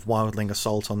massive wildling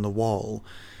assault on the wall,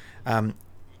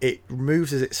 it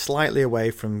moves it slightly away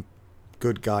from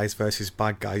good guys versus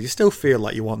bad guys. You still feel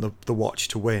like you want the Watch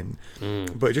to win,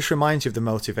 but it just reminds you of the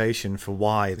motivation for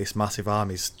why this massive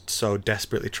army is so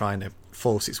desperately trying to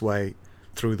force its way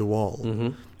through the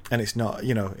wall. And it's not,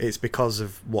 it's because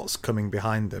of what's coming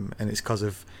behind them, and it's because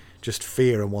of just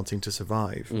fear and wanting to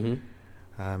survive.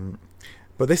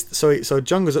 But this, so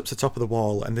Jon goes up to the top of the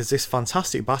wall, and there's this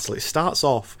fantastic battle. It starts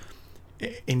off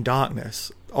in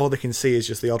darkness. All they can see is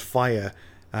just the odd fire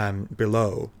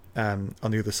below, on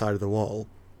the other side of the wall.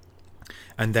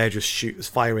 and they're just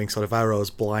firing sort of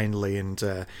arrows blindly, and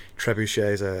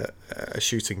trebuchets are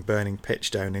shooting burning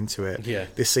pitch down into it. Yeah.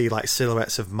 They see like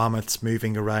silhouettes of mammoths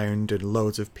moving around and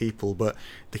loads of people, but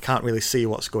they can't really see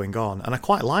what's going on. And I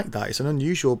quite like that. It's an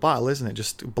unusual battle, isn't it?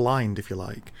 Just blind, if you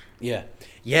like.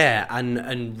 Yeah,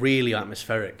 and really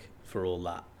atmospheric for all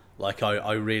that. Like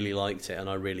I really liked it, and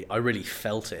I really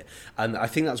felt it. And I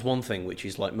think that's one thing which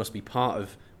is like must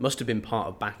have been part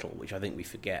of battle, which I think we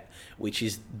forget, which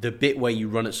is the bit where you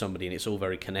run at somebody and it's all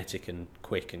very kinetic and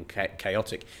quick and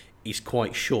chaotic is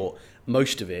quite short.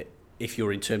 Most of it, if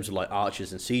you're in terms of like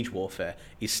archers and siege warfare,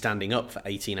 is standing up for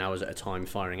 18 hours at a time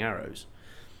firing arrows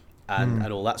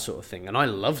and all that sort of thing. And I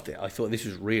loved it. I thought this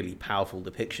was really powerful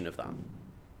depiction of that.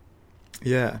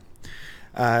 Yeah.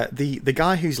 The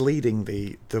guy who's leading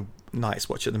the Night's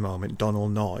Watch at the moment,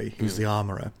 Donald Noy, who's the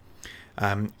armourer,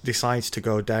 decides to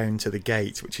go down to the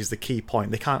gate, which is the key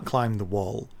point. They can't climb the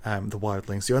wall, the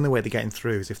wildlings. The only way they're getting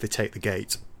through is if they take the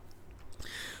gate.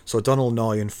 So Donald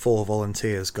Noy and 4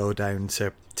 volunteers go down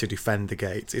to defend the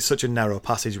gate. It's such a narrow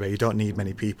passageway, you don't need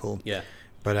many people. Yeah.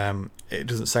 But it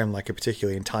doesn't sound like a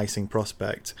particularly enticing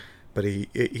prospect. But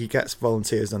he gets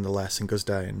volunteers nonetheless and goes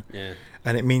down. Yeah.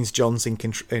 And it means John's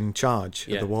in charge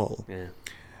of the wall. Yeah.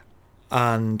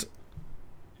 And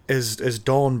as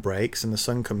dawn breaks and the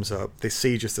sun comes up, they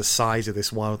see just the size of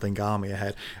this wildling army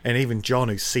ahead. And even John,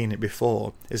 who's seen it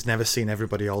before, has never seen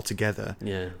everybody all together.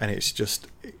 Yeah. And it's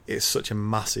such a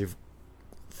massive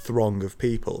throng of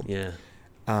people. Yeah.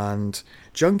 And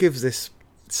John gives this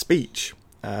speech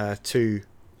to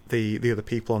the other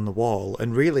people on the wall,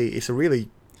 and really, it's a really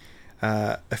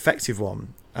effective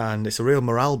one, and it's a real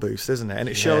morale boost, isn't it? And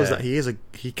it shows that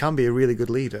he can be a really good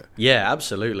leader. Yeah,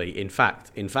 absolutely. In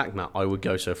fact, Matt, I would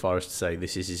go so far as to say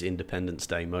this is his Independence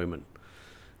Day moment.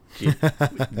 Do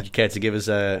you care to give us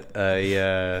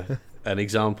an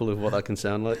example of what that can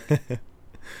sound like?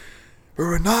 We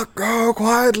will not go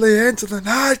quietly into the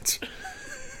night.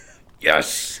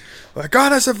 Yes, we're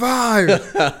gonna survive.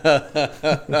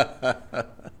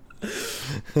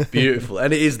 Beautiful.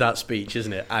 And it is that speech,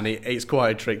 isn't it? And it's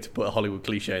quite a trick to put a Hollywood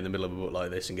cliche in the middle of a book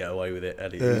like this and get away with it.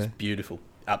 And it's beautiful.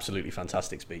 Absolutely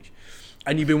fantastic speech.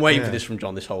 And you've been waiting for this from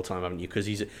John this whole time, haven't you? Because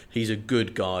he's a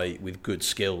good guy with good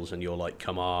skills, and you're like,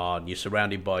 come on, you're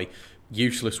surrounded by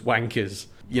useless wankers,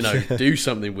 do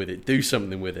something with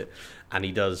it. And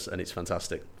he does, and it's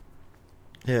fantastic.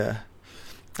 Yeah.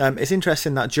 It's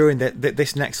interesting that during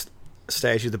this next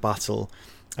stage of the battle,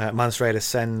 Mance Rayder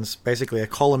sends basically a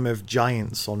column of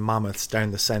giants on mammoths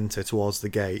down the centre towards the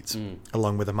gate,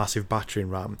 along with a massive battering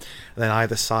ram. And then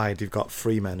either side, you've got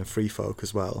free men and free folk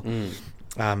as well.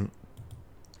 And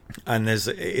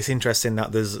it's interesting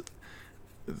that there's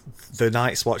the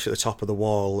Night's Watch at the top of the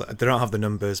wall. They don't have the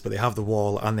numbers, but they have the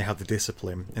wall and they have the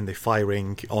discipline, and they're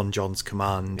firing on John's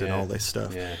command and all this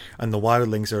stuff. Yeah. And the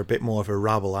wildlings are a bit more of a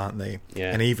rabble, aren't they?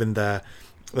 Yeah. And even the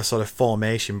sort of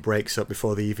formation breaks up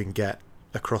before they even get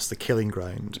across the killing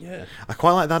ground. Yeah. I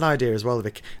quite like that idea as well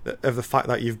of the fact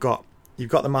that you've got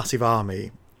the massive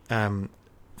army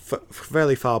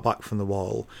fairly far back from the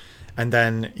wall, and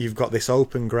then you've got this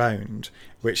open ground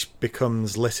which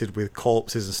becomes littered with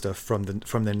corpses and stuff from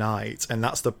the night, and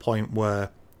that's the point where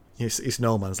it's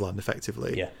no man's land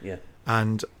effectively. Yeah.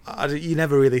 And you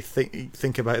never really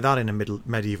think about that in a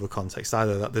medieval context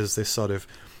either, that there's this sort of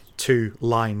two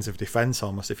lines of defence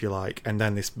almost, if you like, and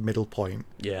then this middle point.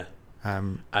 Yeah.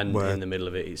 And in the middle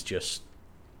of it, it's just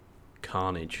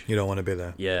carnage. You don't want to be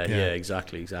there. Yeah,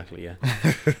 exactly. Yeah.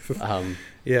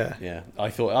 Yeah. I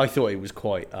thought it was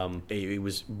quite. It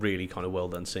was really kind of well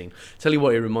done scene. Tell you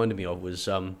what, it reminded me of was.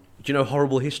 Do you know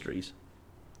Horrible Histories?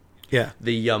 Yeah.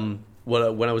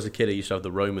 When I was a kid, I used to have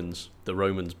the Romans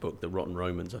book, the Rotten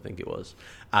Romans, I think it was,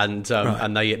 and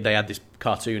they had this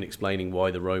cartoon explaining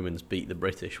why the Romans beat the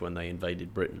British when they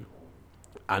invaded Britain.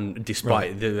 And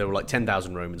despite there were like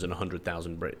 10,000 Romans and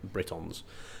 100,000 Britons,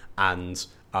 and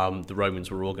the Romans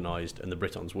were organised and the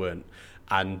Britons weren't.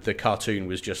 And the cartoon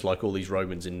was just like all these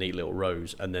Romans in neat little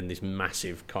rows, and then this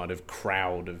massive kind of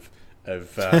crowd of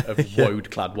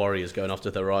woad-clad warriors going off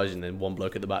to the horizon, and one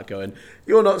bloke at the back going,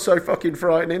 "You're not so fucking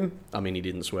frightening." I mean, he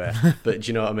didn't swear, but do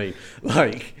you know what I mean?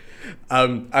 Like,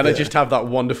 I just have that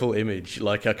wonderful image.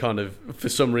 Like, I kind of, for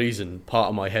some reason, part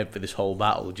of my head for this whole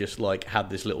battle just like had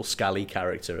this little scally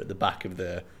character at the back of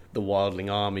the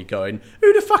wildling army going,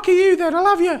 "Who the fuck are you then? I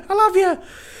love you."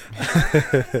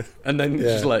 And then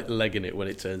just like legging it when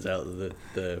it turns out that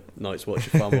the Night's Watch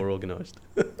are far more organised.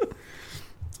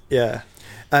 Yeah.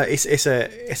 It's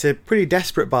a pretty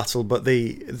desperate battle, but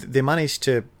they manage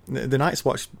to, the Night's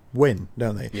Watch win,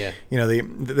 don't they? Yeah.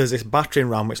 There's this battering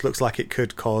ram which looks like it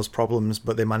could cause problems,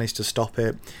 but they manage to stop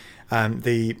it.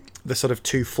 The sort of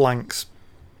two flanks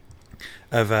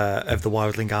of the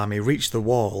Wildling army reach the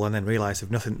wall and then realise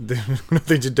they've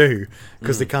nothing to do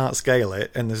because they can't scale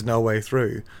it and there's no way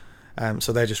through.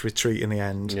 So they just retreat in the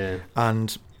end. Yeah.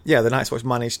 And the Night's Watch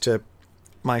managed to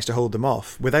hold them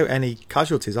off without any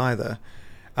casualties either.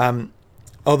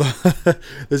 Although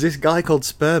there's this guy called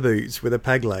Spurboots with a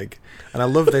peg leg, and I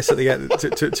love this at the end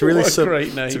to really what a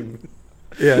great name.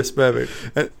 Spurboots.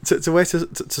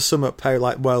 To sum up how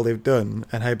well they've done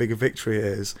and how big a victory it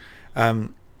is.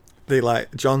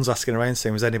 John's asking around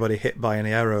saying, was anybody hit by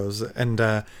any arrows? And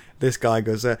this guy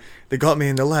goes, they got me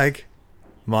in the leg.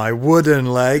 My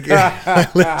wooden leg. And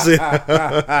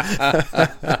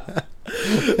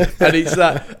it's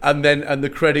that, and the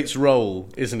credits roll,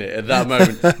 isn't it? At that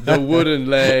moment, the wooden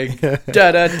leg.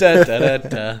 Da da da da da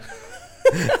da.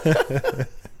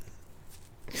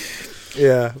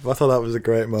 Yeah, I thought that was a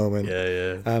great moment.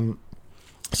 Yeah.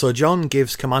 So John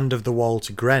gives command of the wall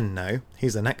to Gren now.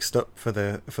 He's the next up for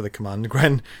the command.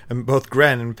 Both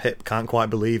Gren and Pip can't quite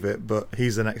believe it, but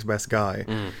he's the next best guy.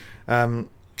 I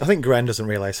think Gren doesn't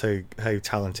realise how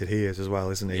talented he is as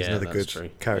well, isn't he? He's another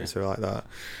good character like that.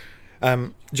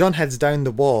 John heads down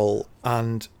the wall,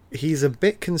 and he's a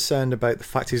bit concerned about the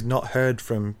fact he's not heard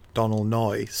from Donal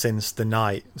Noy since the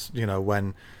night,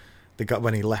 when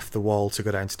he left the wall to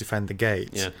go down to defend the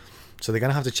gates. Yeah. So they're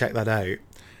going to have to check that out.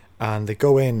 And they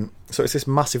go in, so it's this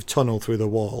massive tunnel through the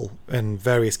wall and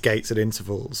various gates at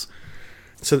intervals.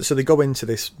 So they go into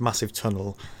this massive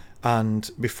tunnel, and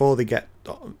before they get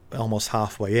almost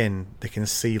halfway in, they can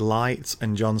see lights,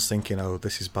 and John's thinking, oh,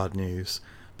 this is bad news,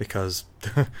 because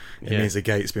it means the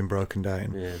gate's been broken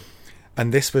down. Yeah.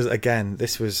 And this was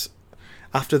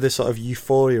after this sort of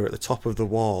euphoria at the top of the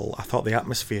wall. I thought the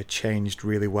atmosphere changed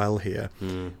really well here,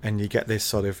 and you get this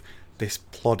sort of this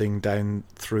plodding down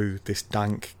through this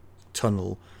dank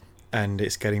tunnel, and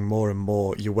it's getting more and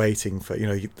more. You're waiting for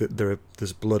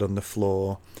there's blood on the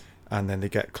floor, and then they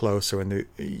get closer, and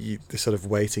they're sort of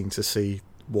waiting to see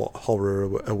what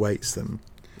horror awaits them.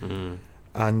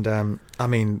 And I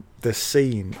mean, the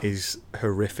scene is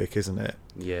horrific, isn't it?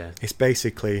 Yeah. It's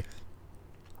basically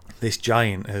this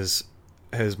giant has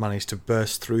managed to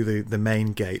burst through the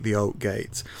main gate, the oak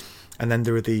gate, and then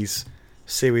there are these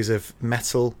series of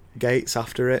metal gates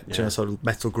after it, sort of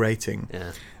metal grating.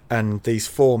 Yeah. And these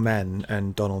four men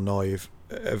and Donal Noy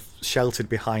have sheltered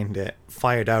behind it,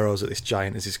 fired arrows at this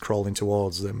giant as he's crawling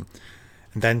towards them,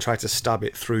 and then tried to stab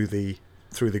it through the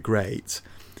grate.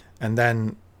 And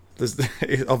then there's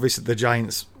obviously the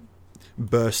giants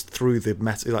burst through the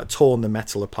metal, torn the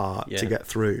metal apart to get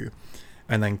through,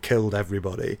 and then killed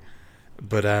everybody.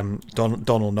 But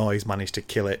Donal Noy's managed to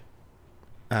kill it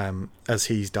as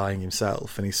he's dying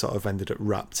himself, and he sort of ended up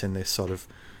wrapped in this sort of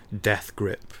death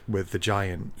grip with the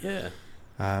giant. Yeah.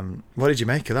 What did you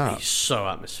make of that? It's so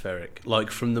atmospheric.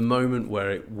 Like, from the moment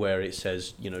where it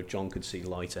says, John could see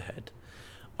light ahead,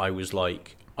 I was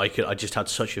like, I just had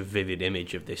such a vivid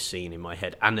image of this scene in my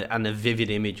head, and a vivid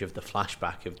image of the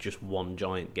flashback of just one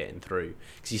giant getting through.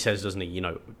 Because he says, doesn't he,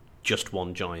 just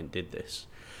one giant did this.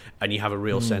 And you have a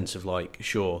real sense of, like,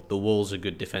 sure, the wall's a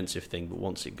good defensive thing, but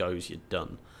once it goes, you're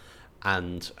done.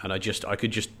 And I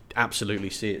could just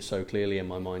absolutely see it so clearly in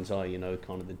my mind's eye,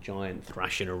 kind of the giant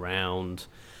thrashing around,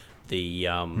 the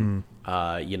kind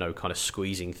of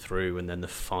squeezing through, and then the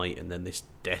fight, and then this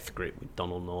death grip with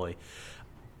Donal Noy.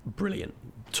 Brilliant,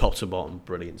 top to bottom,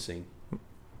 brilliant scene.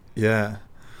 Yeah,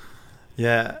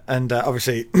 and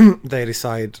obviously they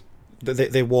decide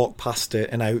that they walk past it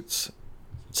and out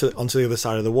onto the other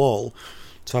side of the wall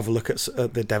to have a look at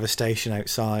the devastation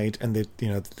outside, and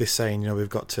they're saying, we've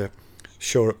got to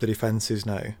shore up the defences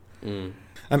now.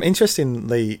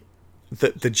 Interestingly,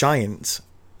 the giant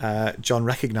John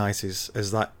recognises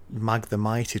as that Mag the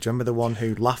Mighty. Do you remember the one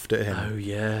who laughed at him? Oh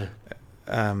yeah.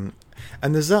 And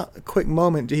there's that quick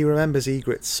moment. He remembers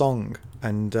Ygritte's song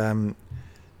and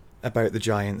about the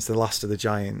giants, the last of the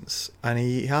giants, and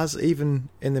he has, even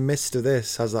in the midst of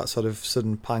this, has that sort of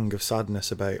sudden pang of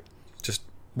sadness about just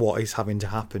what is having to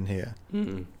happen here.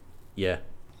 Yeah.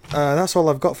 That's all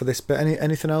I've got for this bit.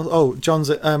 Anything else? Oh,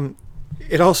 John's.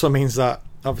 It also means that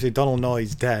obviously Donal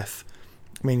Noy's death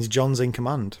means John's in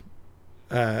command.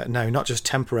 Now, not just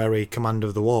temporary command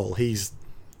of the wall. He's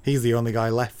the only guy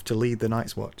left to lead the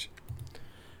Night's Watch.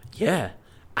 Yeah,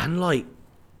 and like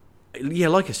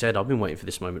I said, I've been waiting for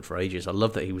this moment for ages. I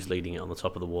love that he was leading it on the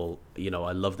top of the wall.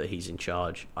 I love that he's in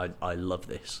charge. I love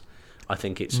this. I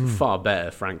think it's far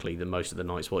better, frankly, than most of the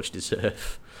Night's Watch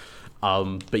deserve.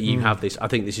 But you have this. I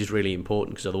think this is really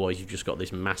important, because otherwise you've just got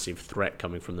this massive threat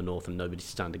coming from the north and nobody to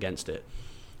stand against it.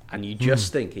 And you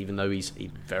just think, even though he's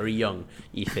very young,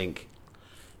 you think,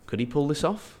 could he pull this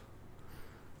off?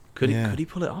 Could he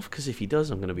pull it off? Because if he does,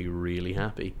 I'm going to be really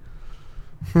happy.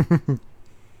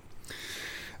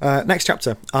 Next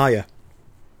chapter, Arya.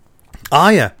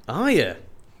 Arya.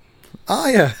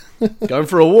 Going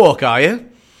for a walk, are you?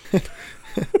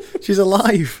 She's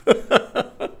alive.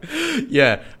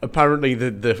 Yeah, apparently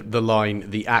the line,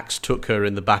 the axe took her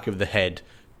in the back of the head,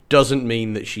 doesn't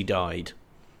mean that she died.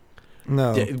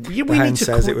 No,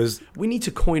 we need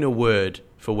to coin a word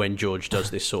for when George does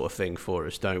this sort of thing for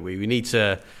us, don't we? We need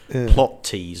to plot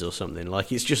tease or something.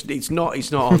 Like it's not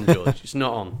on, George. It's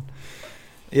not on.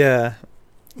 Yeah.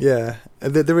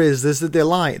 There's the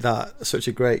delight that such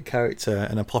a great character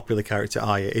and a popular character,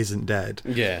 Arya, isn't dead.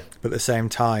 Yeah. But at the same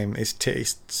time, it's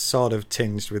sort of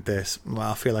tinged with this. Well,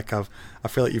 I feel like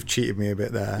you've cheated me a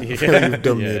bit there. I feel like you've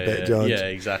done me a bit, George. Yeah,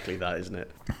 exactly that, isn't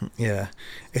it? Yeah.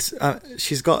 It's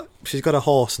she's got a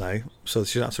horse now, so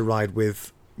she doesn't have to ride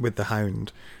with the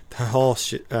hound. Her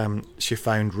horse she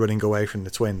found running away from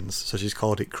the twins, so she's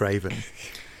called it Craven.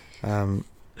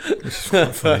 Which is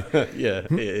quite funny. Yeah,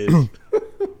 it is.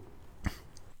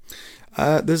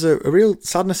 There's a real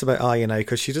sadness about Arya now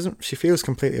because she feels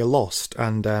completely lost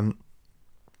and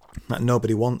that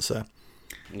nobody wants her.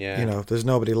 Yeah. You know, there's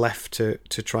nobody left to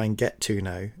try and get to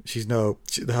now.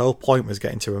 The whole point was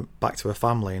getting back to her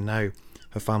family, and now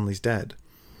her family's dead.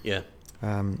 Yeah.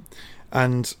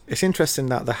 And it's interesting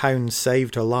that the hound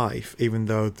saved her life, even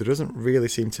though there doesn't really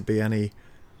seem to be any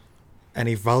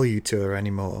value to her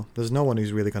anymore. There's no one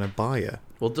who's really going to buy her.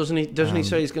 Well, doesn't he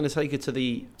say he's going to take her to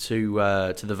the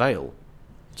Vale,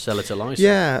 sell her to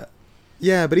Lysa?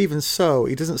 Yeah, but even so,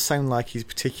 he doesn't sound like he's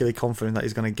particularly confident that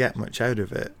he's going to get much out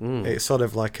of it. It's sort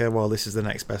of like, this is the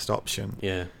next best option.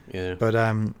 Yeah. But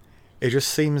it just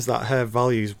seems that her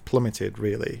values plummeted,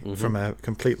 really, from a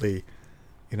completely,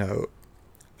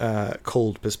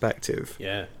 cold perspective.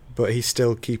 Yeah. But he's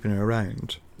still keeping her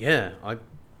around. Yeah,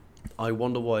 I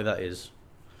wonder why that is.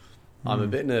 I'm a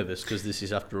bit nervous because this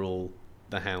is, after all,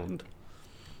 the Hound.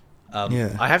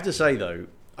 I have to say, though,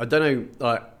 I don't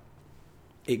know,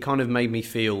 it kind of made me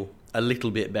feel a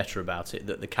little bit better about it,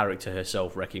 that the character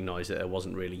herself recognised that there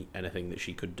wasn't really anything that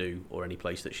she could do or any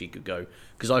place that she could go.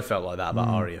 Because I felt like that about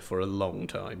Arya for a long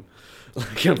time. I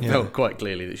felt quite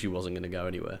clearly that she wasn't going to go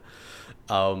anywhere.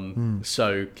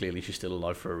 So clearly she's still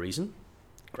alive for a reason.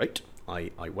 Great.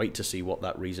 I wait to see what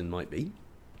that reason might be.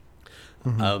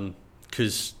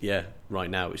 Because, right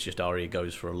now it's just Arya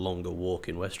goes for a longer walk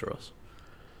in Westeros.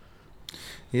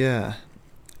 Yeah.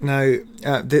 Now,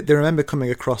 they remember coming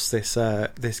across this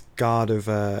guard of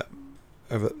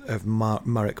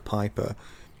Marek Piper,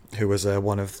 who was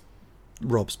one of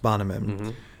Robb's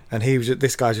bannermen, and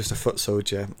this guy's just a foot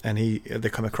soldier, and they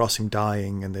come across him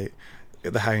dying, and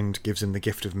the Hound gives him the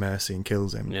gift of mercy and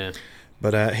kills him. Yeah.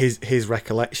 But his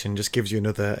recollection just gives you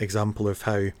another example of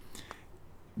how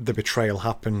the betrayal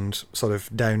happened sort of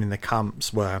down in the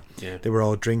camps where they were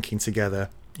all drinking together,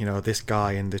 this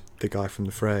guy and the guy from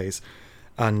the Freys,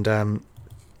 and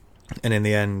in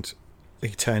the end he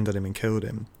turned on him and killed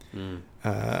him.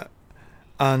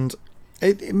 And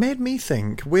it made me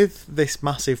think, with this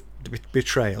massive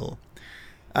betrayal,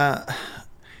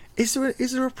 is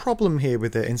there a problem here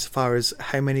with it insofar as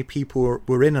how many people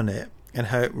were in on it and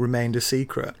how it remained a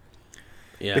secret?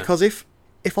 Yeah. Because if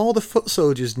all the foot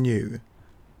soldiers knew,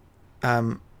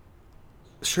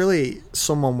 surely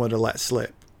someone would have let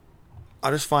slip. I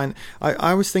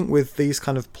always think with these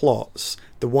kind of plots,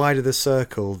 the wider the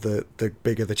circle, the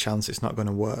bigger the chance it's not going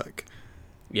to work.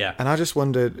 Yeah. And I just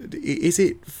wondered, is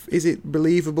it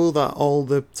believable that all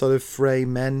the sort of Frey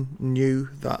men knew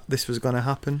that this was going to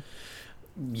happen?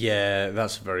 Yeah,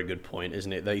 that's a very good point,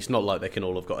 isn't it? It's not like they can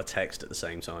all have got a text at the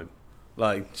same time.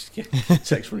 Like,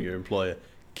 text from your employer,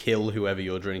 kill whoever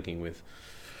you're drinking with.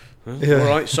 All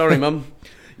right, sorry, Mum.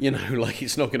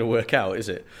 It's not going to work out, is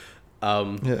it?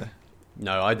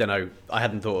 No, I don't know. I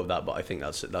hadn't thought of that, but I think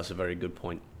that's a very good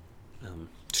point.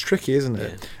 It's tricky, isn't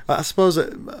it? Yeah. I suppose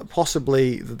that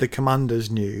possibly the commanders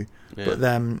knew, but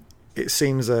then it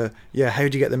seems, how do you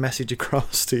get the message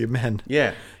across to your men?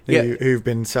 Who've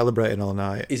been celebrating all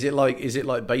night? Is it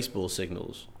like baseball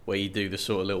signals where you do the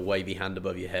sort of little wavy hand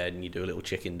above your head and you do a little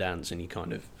chicken dance and you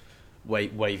kind of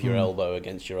wave your elbow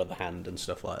against your other hand and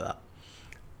stuff like that?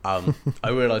 I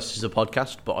realise this is a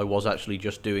podcast, but I was actually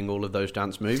just doing all of those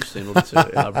dance moves in order to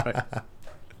elaborate.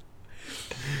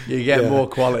 You get more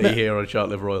quality here on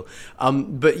Shark Liver Royal.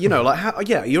 But you're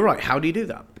right. How do you do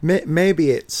that?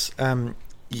 Maybe it's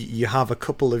you have a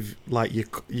couple of like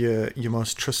your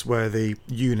most trustworthy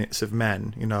units of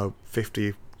men,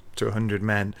 50 to 100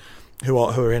 men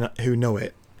who know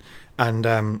it,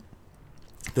 and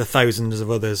the thousands of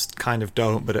others kind of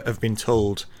don't, but have been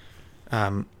told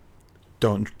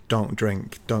don't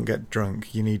drink, don't get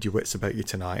drunk. You need your wits about you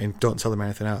tonight, and don't tell them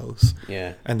anything else.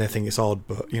 Yeah. And they think it's odd,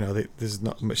 but there's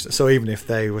not much. So even if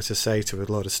they were to say to a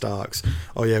load of Starks,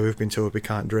 "Oh yeah, we've been told we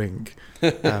can't drink,"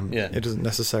 it doesn't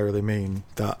necessarily mean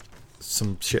that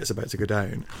some shit's about to go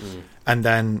down. And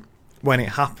then when it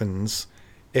happens,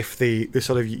 if the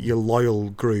sort of your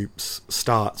loyal groups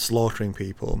start slaughtering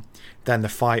people, then the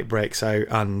fight breaks out,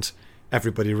 and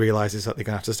everybody realizes that they're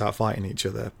going to have to start fighting each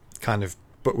other, kind of,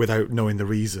 but without knowing the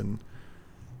reason.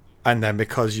 And then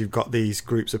because you've got these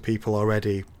groups of people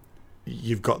already,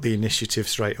 you've got the initiative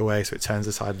straight away, so it turns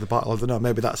the side of the battle. I don't know,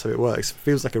 maybe that's how it works. It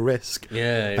feels like a risk.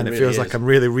 Yeah, and it really feels is. like I'm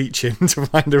really reaching to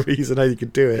find a reason how you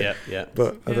could do it. Yeah.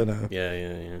 But I don't know.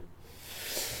 Yeah.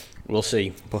 We'll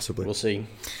see. Possibly. We'll see.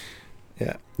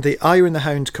 Yeah. The Arya and the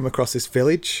Hound come across this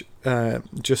village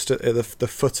just at the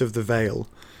foot of the Vale.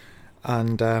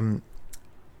 And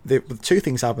the two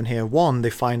things happen here. One, they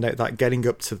find out that getting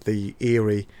up to the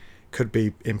Eyrie could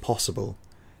be impossible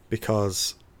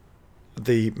because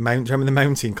remember the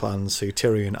mountain clans who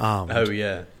Tyrion armed? Oh,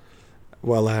 yeah.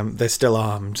 Well, they're still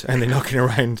armed and they're knocking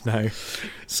around now.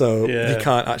 So you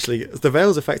can't actually... The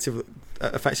Vale's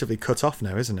effectively cut off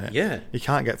now, isn't it? Yeah. You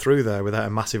can't get through there without a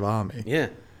massive army. Yeah.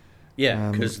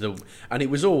 Yeah, because and it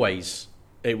was always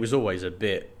a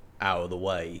bit out of the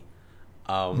way.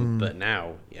 But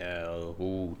now,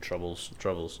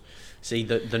 troubles. See,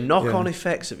 the knock-on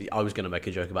effects of... I was going to make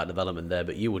a joke about development there,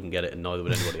 but you wouldn't get it, and neither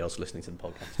would anybody else listening to the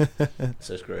podcast.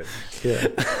 So screw it. Yeah.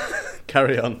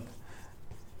 Carry on.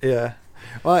 Yeah.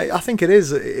 Well, I think it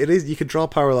is. You could draw a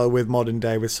parallel with modern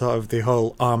day with sort of the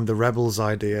whole arm the rebels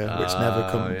idea, which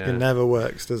it never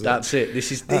works, does it? That's it.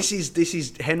 This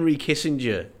is Henry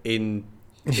Kissinger in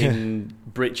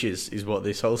britches is what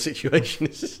this whole situation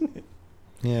is, isn't it?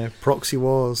 Yeah, proxy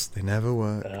wars, they never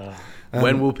work.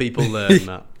 When will people learn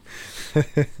that?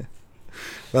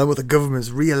 When will the governments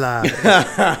realise?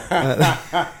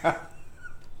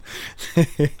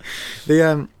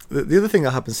 The other thing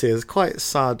that happens here is quite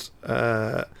sad.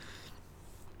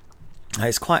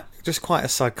 It's quite a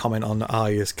sad comment on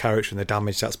Arya's character and the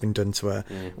damage that's been done to her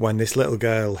when this little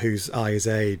girl who's Arya's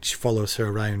age follows her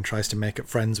around, tries to make up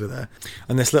friends with her,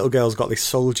 and this little girl's got this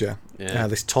soldier,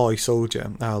 this toy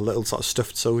soldier, a little sort of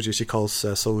stuffed soldier she calls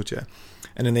Soldier,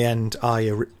 and in the end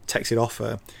Arya takes it off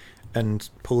her and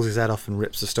pulls his head off and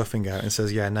rips the stuffing out and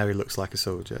says, "Yeah, now he looks like a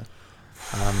soldier,"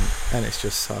 and it's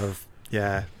just sort of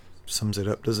sums it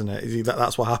up, doesn't it?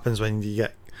 That's what happens when you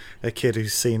get a kid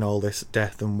who's seen all this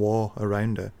death and war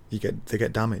around her. They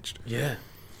get damaged. Yeah.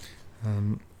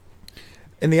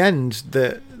 In the end,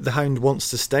 the Hound wants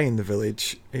to stay in the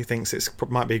village. He thinks it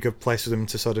might be a good place for them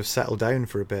to sort of settle down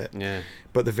for a bit. Yeah.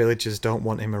 But the villagers don't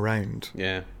want him around.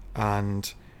 Yeah.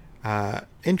 And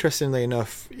interestingly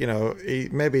enough, he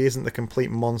maybe isn't the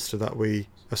complete monster that we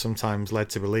are sometimes led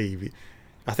to believe.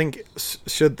 I think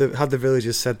had the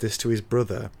villagers said this to his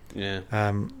brother,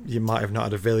 you might have not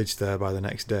had a village there by the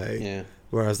next day. Yeah.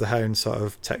 Whereas the Hound sort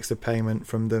of takes the payment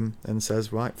from them and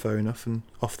says, "Right, fair enough," and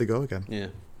off they go again. Yeah.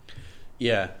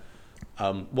 Yeah.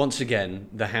 Once again,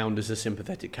 the Hound is a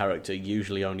sympathetic character,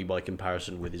 usually only by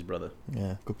comparison with his brother.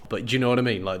 Yeah. Good. But do you know what I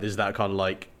mean? Like, there's that kind of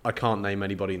I can't name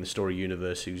anybody in the story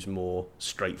universe who's more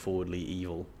straightforwardly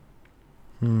evil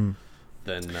than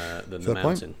the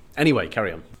Mountain. Anyway,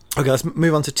 carry on. Okay, let's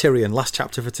move on to Tyrion, last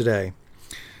chapter for today.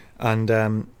 And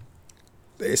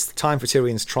it's time for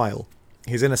Tyrion's trial.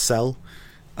 He's in a cell,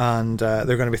 and there are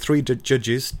going to be three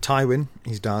judges: Tywin,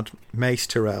 his dad, Mace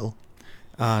Tyrell,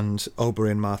 and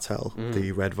Oberyn Martell,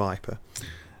 the Red Viper.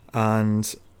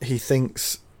 And he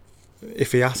thinks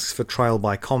if he asks for trial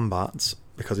by combat,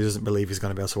 because he doesn't believe he's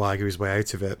going to be able to argue his way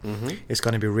out of it, it's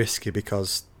going to be risky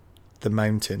because the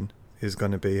Mountain is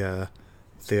going to be the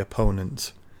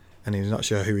opponent, and he's not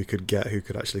sure who he could get who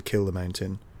could actually kill the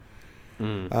Mountain.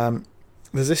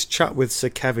 There's this chat with Sir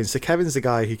Kevin. Sir Kevin's the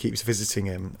guy who keeps visiting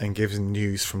him and gives him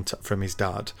news from his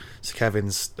dad. Sir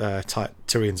Kevin's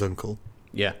Tyrion's uncle.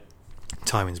 Yeah.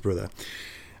 Tywin's brother.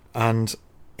 And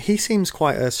he seems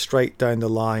quite a straight down the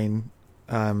line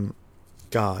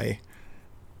guy.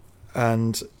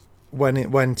 And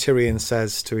when Tyrion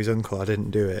says to his uncle, "I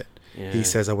didn't do it," he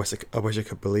says, I wish I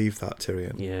could believe that,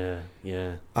 Tyrion.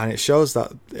 Yeah. And it shows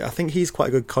that I think he's quite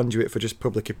a good conduit for just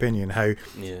public opinion, how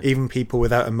even people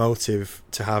without a motive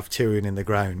to have Tyrion in the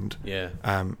ground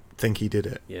think he did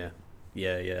it. Yeah,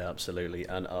 absolutely.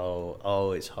 And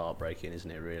it's heartbreaking, isn't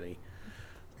it, really?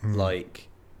 Like,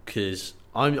 because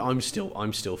I'm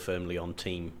still firmly on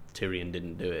team Tyrion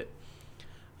didn't do it.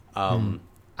 And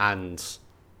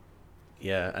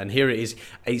here it is.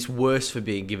 It's worse for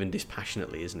being given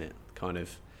dispassionately, isn't it? Kind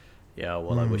of, I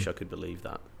wish I could believe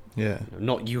that. Yeah.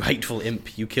 Not you hateful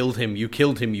imp, you killed him,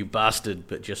 you bastard,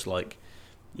 but just like,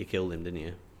 you killed him, didn't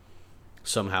you?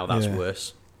 Somehow that's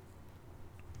worse.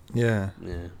 Yeah.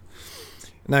 Yeah.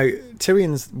 Now,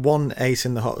 Tyrion's one ace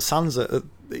in the hole. Sansa,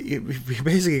 we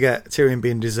basically get Tyrion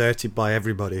being deserted by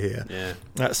everybody here. Yeah.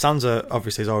 Sansa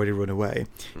obviously has already run away.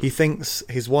 He thinks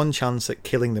his one chance at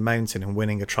killing the Mountain and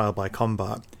winning a trial by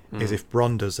combat is if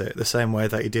Bronn does it, the same way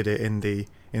that he did it in the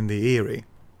Eyrie.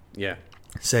 Yeah.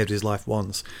 Saved his life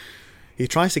once. He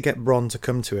tries to get Bronn to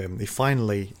come to him. He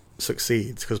finally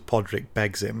succeeds because Podrick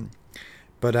begs him.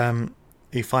 But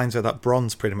he finds out that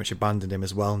Bronn's pretty much abandoned him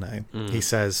as well now. He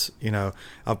says,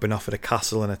 I've been offered a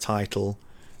castle and a title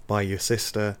by your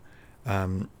sister.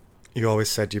 You always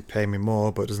said you'd pay me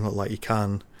more, but it doesn't look like you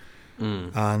can.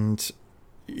 And,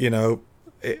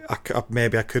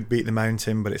 maybe I could beat the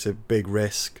Mountain, but it's a big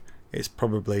risk. It's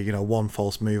probably, one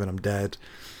false move and I'm dead.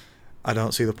 I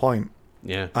don't see the point.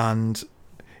 Yeah. And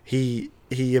he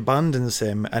abandons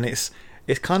him, and it's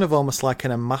kind of almost like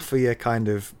in a mafia kind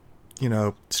of,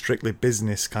 strictly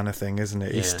business kind of thing, isn't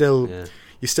it? Yeah,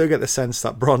 you still get the sense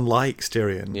that Bronn likes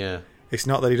Tyrion. Yeah. It's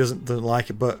not that he doesn't like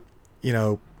it, but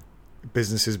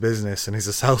business is business, and he's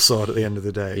a sellsword at the end of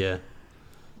the day. Yeah.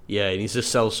 Yeah, and he's a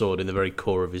sellsword in the very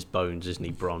core of his bones, isn't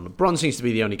he, Bronn? Bronn seems to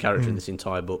be the only character in this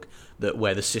entire book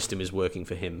where the system is working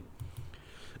for him.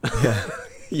 Yeah.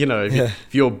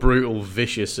 If you're brutal,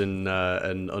 vicious, and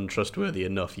untrustworthy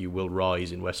enough, you will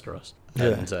rise in Westeros.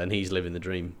 And he's living the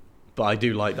dream. But I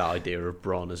do like that idea of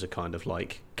Bronn as a kind of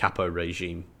like capo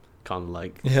regime, kind of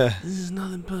like, this is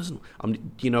nothing personal.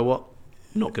 You know what?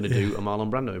 I'm not going to do a Marlon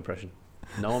Brando impression.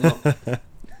 No, I'm not.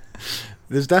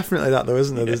 There's definitely that though,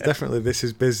 isn't there? There's definitely this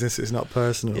is business, it's not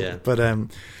personal. Yeah. But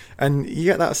and you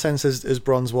get that sense as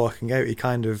Bronn's walking out, he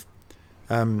kind of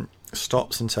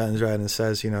stops and turns around and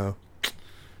says, we had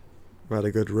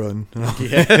a good run.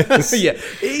 Yeah. Yeah.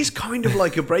 It is kind of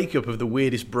like a breakup of the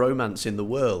weirdest bromance in the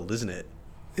world, isn't it?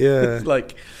 Yeah.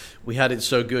 Like, we had it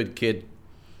so good, kid.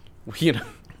 Yeah.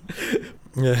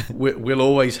 We'll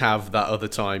always have that other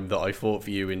time that I fought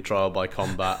for you in trial by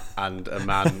combat and a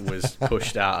man was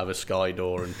pushed out of a sky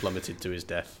door and plummeted to his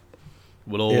death.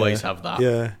 We'll always have that.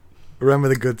 Yeah. Remember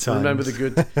the good times. Remember the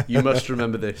good. You must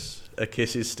remember this. A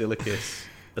kiss is still a kiss.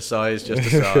 A sigh is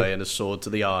just a sigh, and a sword to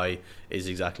the eye is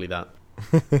exactly that.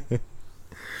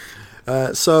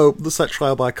 So looks like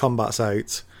trial by combat's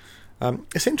out.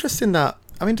 It's interesting that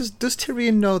does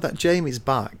Tyrion know that Jaime's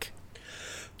back?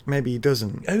 Maybe he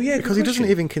doesn't. Oh yeah, because he doesn't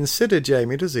even consider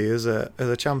Jaime, does he, as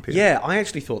a champion? Yeah, I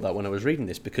actually thought that when I was reading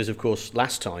this, because of course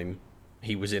last time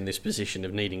he was in this position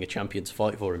of needing a champion to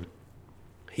fight for him,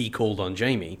 he called on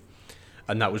Jaime,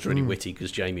 and that was really witty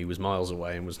because Jaime was miles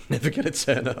away and was never going to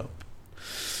turn up.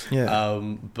 Yeah.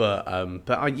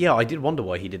 I did wonder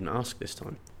why he didn't ask this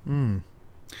time.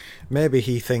 Maybe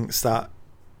he thinks that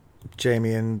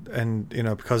Jaime and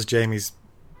because Jaime's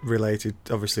related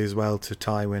obviously as well to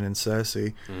Tywin and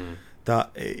Cersei,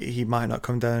 that he might not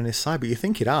come down on his side, but you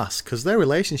think he'd ask, because their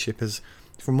relationship is,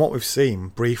 from what we've seen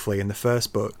briefly in the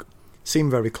first book,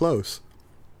 seemed very close.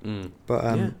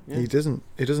 But he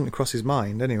doesn't cross his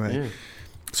mind anyway.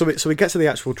 So we get to the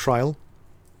actual trial.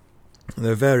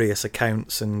 There are various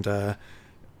accounts and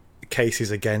cases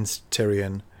against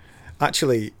Tyrion.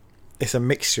 Actually, it's a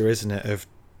mixture, isn't it, of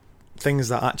things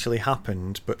that actually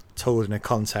happened but told in a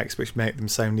context which make them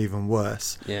sound even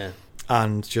worse. Yeah.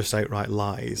 And just outright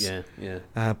lies. Yeah.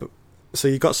 So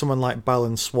you've got someone like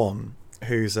Balon Swan,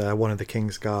 who's one of the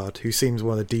King's Guard, who seems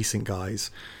one of the decent guys,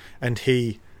 and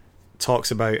he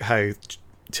talks about how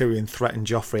Tyrion threatened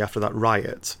Joffrey after that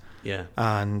riot. Yeah.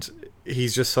 And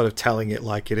he's just sort of telling it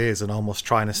like it is and almost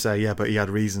trying to say, yeah, but he had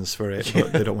reasons for it,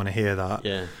 but they don't want to hear that.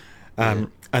 Yeah.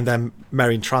 And then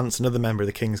Meryn Trant's another member of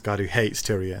the King's Guard who hates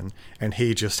Tyrion, and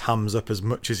he just hams up as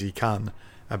much as he can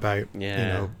about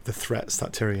the threats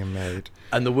that Tyrion made.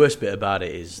 And the worst bit about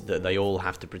it is that they all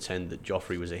have to pretend that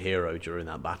Joffrey was a hero during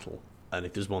that battle, and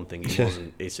if there's one thing he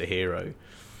wasn't, it's a hero.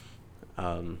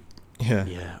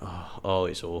 Yeah. Oh,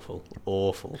 it's awful.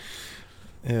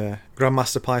 Yeah.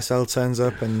 Grandmaster Pycelle turns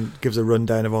up and gives a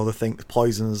rundown of all the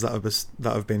poisons that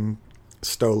have been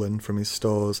stolen from his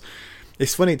stores.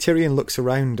 It's funny, Tyrion looks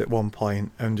around at one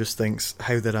point and just thinks,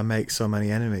 how did I make so many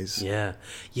enemies? Yeah,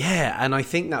 and I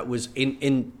think that was,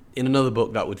 in another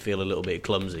book that would feel a little bit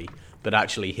clumsy, but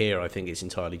actually here I think it's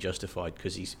entirely justified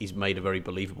because he's made a very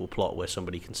believable plot where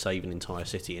somebody can save an entire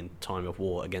city in time of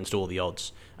war against all the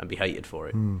odds and be hated for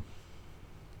it.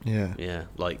 Yeah,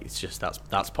 like it's just,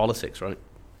 that's politics, right?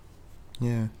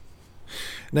 Yeah.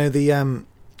 Now the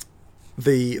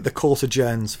court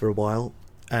adjourns for a while.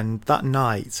 And that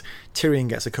night, Tyrion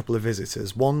gets a couple of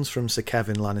visitors. One's from Sir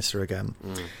Kevin Lannister again.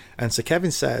 And Sir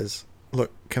Kevin says,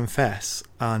 look, confess,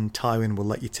 and Tywin will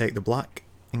let you take the black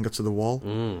and go to the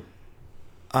wall.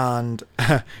 And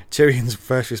Tyrion's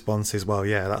first response is, well,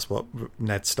 yeah, that's what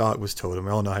Ned Stark was told, and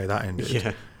we all know how that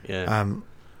ended.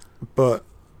 But,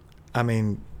 I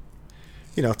mean,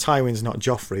 you know, Tywin's not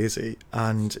Joffrey, is he?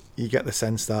 And you get the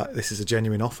sense that this is a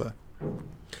genuine offer.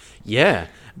 Yeah,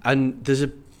 and there's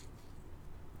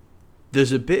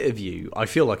a bit of you, I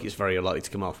feel like it's very unlikely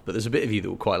to come off, but there's a bit of you that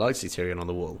would quite like to see Tyrion on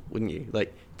the wall, wouldn't you?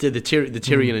 Like, the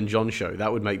Tyrion and Jon show,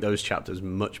 that would make those chapters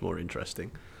much more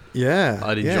interesting. Yeah.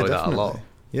 I'd enjoy that a lot.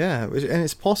 Yeah, and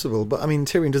it's possible, but I mean,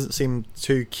 Tyrion doesn't seem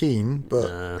too keen,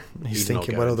 but he's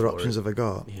thinking, what other options have I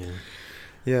got?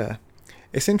 Yeah.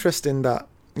 It's interesting that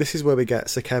this is where we get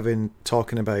Sir Kevin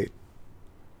talking about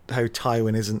how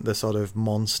Tywin isn't the sort of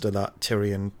monster that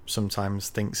Tyrion sometimes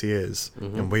thinks he is,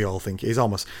 and we all think he's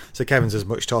almost. Sir Kevin's as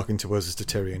much talking to us as to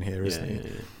Tyrion here, isn't he?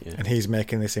 Yeah. And he's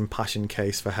making this impassioned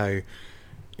case for how,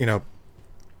 you know,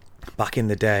 back in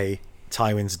the day,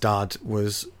 Tywin's dad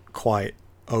was quite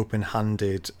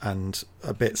open-handed and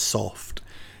a bit soft,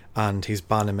 and his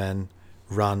bannermen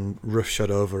ran roughshod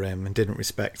over him and didn't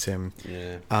respect him,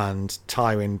 and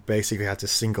Tywin basically had to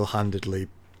single-handedly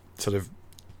sort of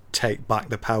take back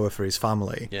the power for his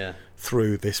family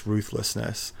through this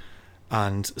ruthlessness.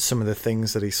 And some of the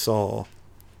things that he saw,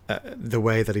 the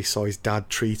way that he saw his dad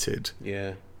treated,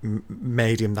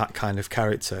 made him that kind of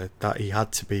character, that he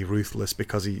had to be ruthless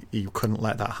because he couldn't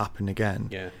let that happen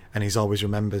again. And he always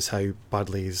remembers how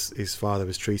badly his father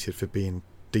was treated for being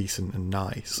decent and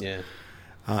nice.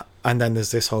 And then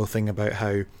there's this whole thing about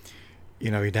how,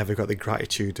 you know, he never got the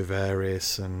gratitude of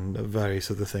Aerys and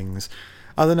various other things.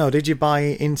 I don't know, did you buy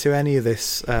into any of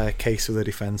this case of the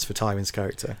defence for Tywin's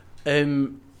character?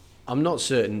 I'm not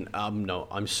certain.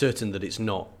 I'm certain that it's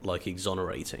not, like,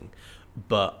 exonerating.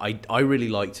 But I really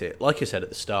liked it. Like I said at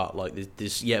the start, like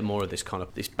there's yet more of this kind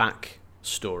of this back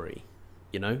story,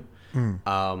 you know,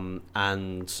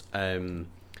 and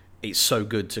it's so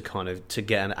good to kind of to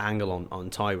get an angle on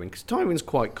Tywin, because Tywin's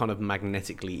quite kind of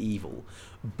magnetically evil,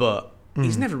 but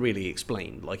he's never really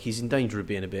explained. Like, he's in danger of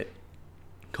being a bit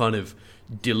kind of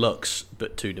deluxe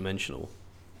but two-dimensional.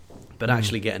 But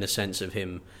actually getting a sense of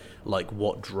him, like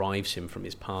what drives him from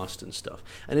his past and stuff.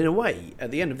 And in a way,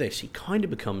 at the end of this, he kind of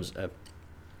becomes a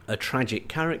tragic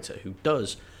character who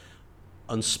does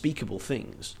unspeakable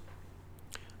things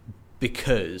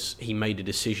because he made a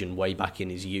decision way back in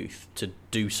his youth to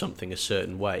do something a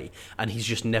certain way, and he's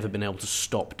just never been able to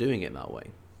stop doing it that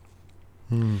way.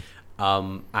 And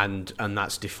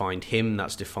that's defined him,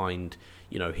 that's defined,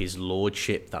 you know, his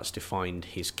lordship, that's defined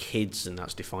his kids, and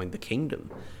that's defined the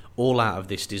kingdom, all out of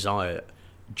this desire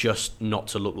just not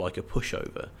to look like a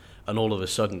pushover. And all of a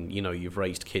sudden, you know, you've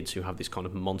raised kids who have this kind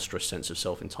of monstrous sense of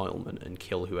self-entitlement and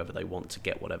kill whoever they want to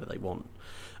get whatever they want.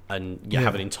 And you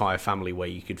have an entire family where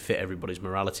you could fit everybody's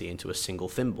morality into a single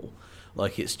thimble.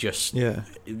 Like, it's just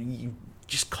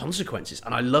just consequences.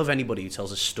 And I love anybody who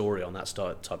tells a story on that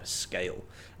type of scale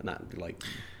and that, like,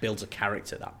 builds a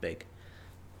character that big.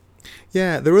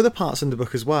 Yeah, there are other parts in the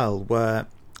book as well where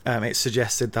it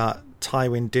suggested that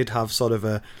Tywin did have sort of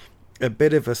a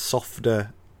bit of a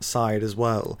softer side as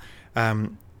well,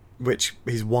 which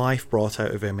his wife brought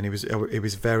out of him, and he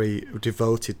was very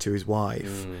devoted to his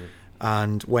wife.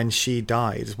 And when she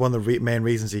died, it's one of the main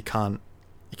reasons he can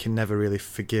never really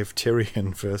forgive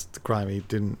Tyrion for the crime he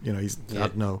didn't, you know, he's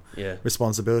had no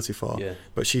responsibility for.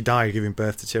 But she died giving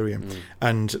birth to Tyrion.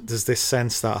 And there's this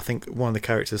sense that I think one of the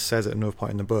characters says at another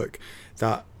point in the book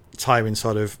that Tywin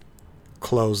sort of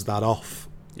closed that off.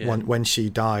 When she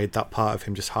died, that part of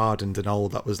him just hardened, and all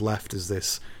that was left is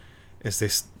this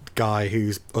guy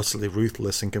who's utterly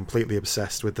ruthless and completely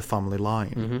obsessed with the family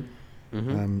line.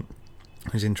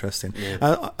 Who's interesting.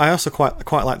 I also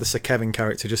quite like the Sir Kevin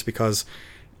character, just because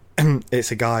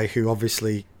it's a guy who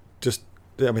obviously just,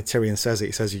 I mean, Tyrion says it.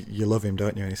 He says, "You love him,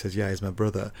 don't you?" And he says, "Yeah, he's my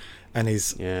brother." And he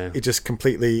just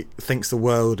completely thinks the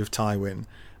world of Tywin.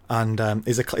 And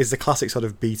is the classic sort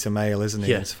of beta male, isn't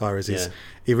he? As far as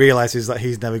he realizes that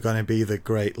he's never going to be the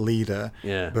great leader,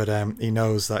 but he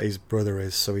knows that his brother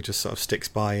is, so he just sort of sticks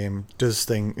by him, does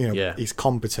things. You know, he's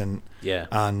competent,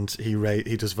 and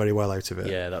he does very well out of it.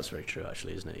 Yeah, that's very true,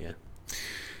 actually, isn't it? Yeah.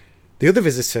 The other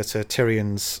visitor to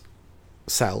Tyrion's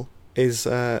cell is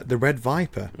the Red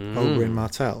Viper, Oberyn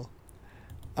Martell,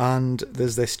 and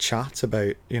there's this chat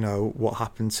about, you know, what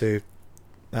happened to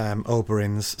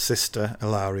Oberyn's sister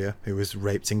Ellaria, who was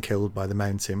raped and killed by the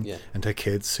Mountain, and her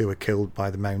kids, who were killed by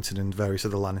the Mountain and various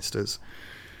other Lannisters.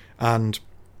 And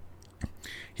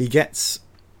he gets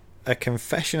a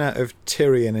confession out of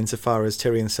Tyrion insofar as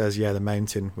Tyrion says, yeah, the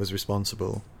Mountain was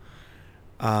responsible.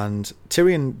 And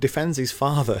Tyrion defends his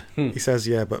father. He says,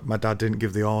 yeah, but my dad didn't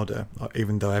give the order,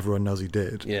 even though everyone knows he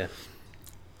did. Yeah.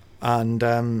 And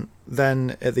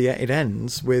then at it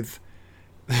ends with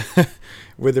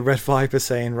with the Red Viper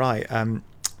saying, right,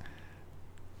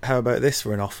 how about this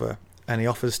for an offer? And he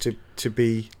offers to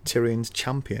be Tyrion's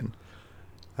champion.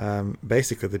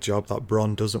 Basically the job that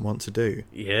Bronn doesn't want to do.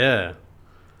 Yeah.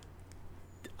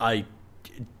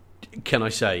 Can I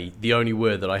say, the only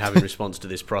word that I have in response to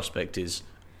this prospect is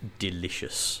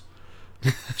delicious.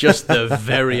 Just the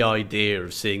very idea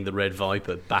of seeing the Red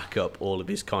Viper back up all of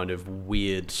his kind of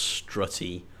weird,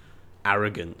 strutty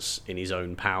arrogance in his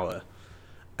own power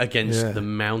against the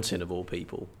Mountain of all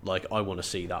people. Like, I want to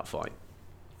see that fight.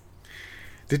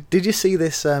 Did you see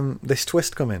this this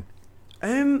twist coming?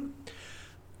 No,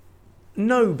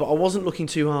 but I wasn't looking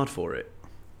too hard for it.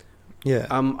 Yeah.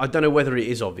 I don't know whether it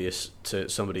is obvious to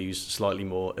somebody who's slightly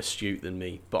more astute than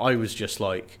me, but I was just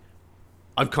like,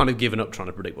 I've kind of given up trying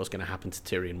to predict what's going to happen to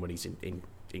Tyrion when he's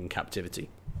in captivity.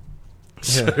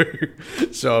 Yeah.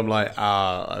 So I'm like,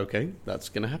 okay, that's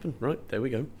going to happen. Right, there we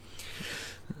go.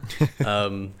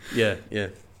 Yeah.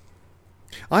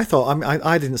 I thought,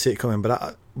 I didn't see it coming,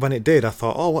 but when it did, I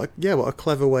thought, oh, what a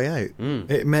clever way out.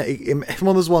 It's one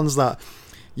of those ones that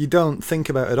you don't think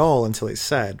about at all until it's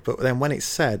said, but then when it's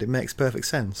said, it makes perfect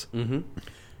sense. Mm-hmm.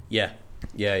 Yeah,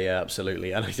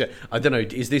 absolutely. And I don't know,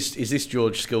 is this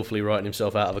George skillfully writing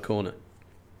himself out of a corner?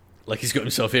 Like, he's got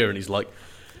himself here and he's like,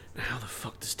 how the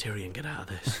fuck does Tyrion get out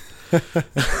of this?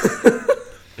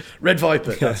 Red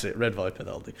Viper, that's it. Red Viper,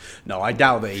 that'll do. No, I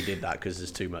doubt that he did that because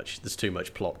there's too much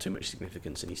plot, too much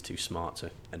significance, and he's too smart to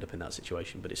end up in that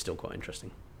situation. But it's still quite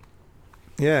interesting.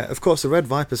 Yeah, of course, the Red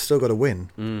Viper's still got to win,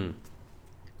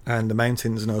 and the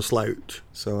Mountain's no slouch.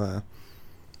 So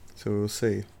we'll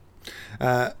see.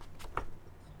 So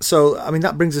I mean,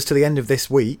 that brings us to the end of this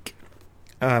week.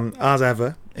 As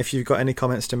ever, if you've got any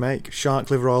comments to make,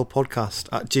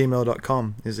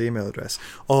 sharkliveroilpodcast@gmail.com is the email address,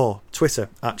 or Twitter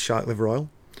 @sharkliveroil,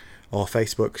 or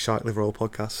Facebook Sharkliveroil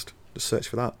Podcast. Just search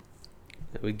for that.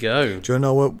 There we go. Do you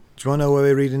want to know where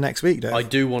we're reading next week, Dave? I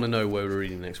do want to know where we're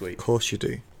reading next week. Of course you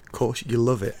do. Of course you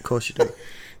love it. Of course you do.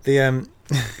 The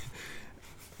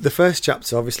the first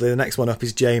chapter, obviously, the next one up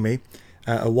is Jaime.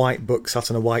 A white book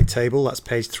sat on a white table. That's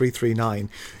page 339.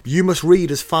 You must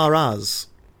read as far as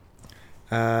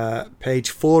page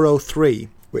 403,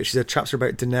 which is a chapter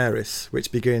about Daenerys,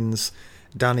 which begins,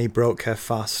 Dany broke her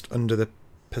fast under the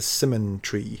persimmon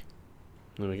tree.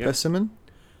 There we go. Persimmon?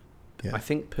 Yeah. I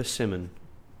think persimmon.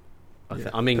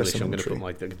 I'm English, I'm going to tree.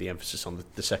 put the emphasis on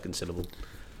the second syllable.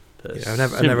 Yeah,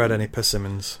 I've never had any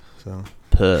persimmons. So.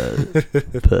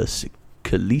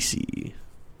 Khaleesi.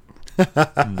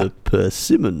 The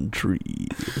persimmon tree.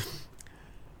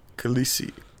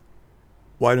 Khaleesi,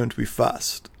 why don't we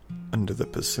fast under the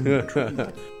persimmon tree?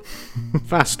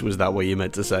 Fast, was that what you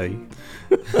meant to say?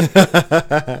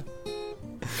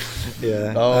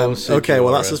 Yeah. Oh, okay,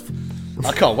 well, that's just...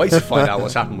 I can't wait to find out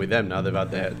what's happened with them now they've had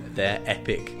their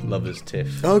epic lovers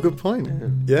tiff. Oh, good point.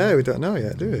 Yeah, we don't know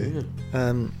yet, do we?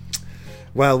 Yeah.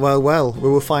 Well, we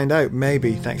will find out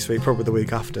maybe next week, probably the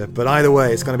week after. But either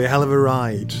way, it's going to be a hell of a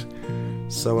ride.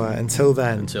 So until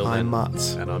then, I'm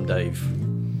Matt. And I'm Dave.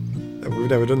 We've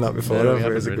never done that before, have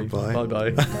we? It's a goodbye. Bye-bye.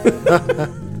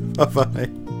 Bye-bye.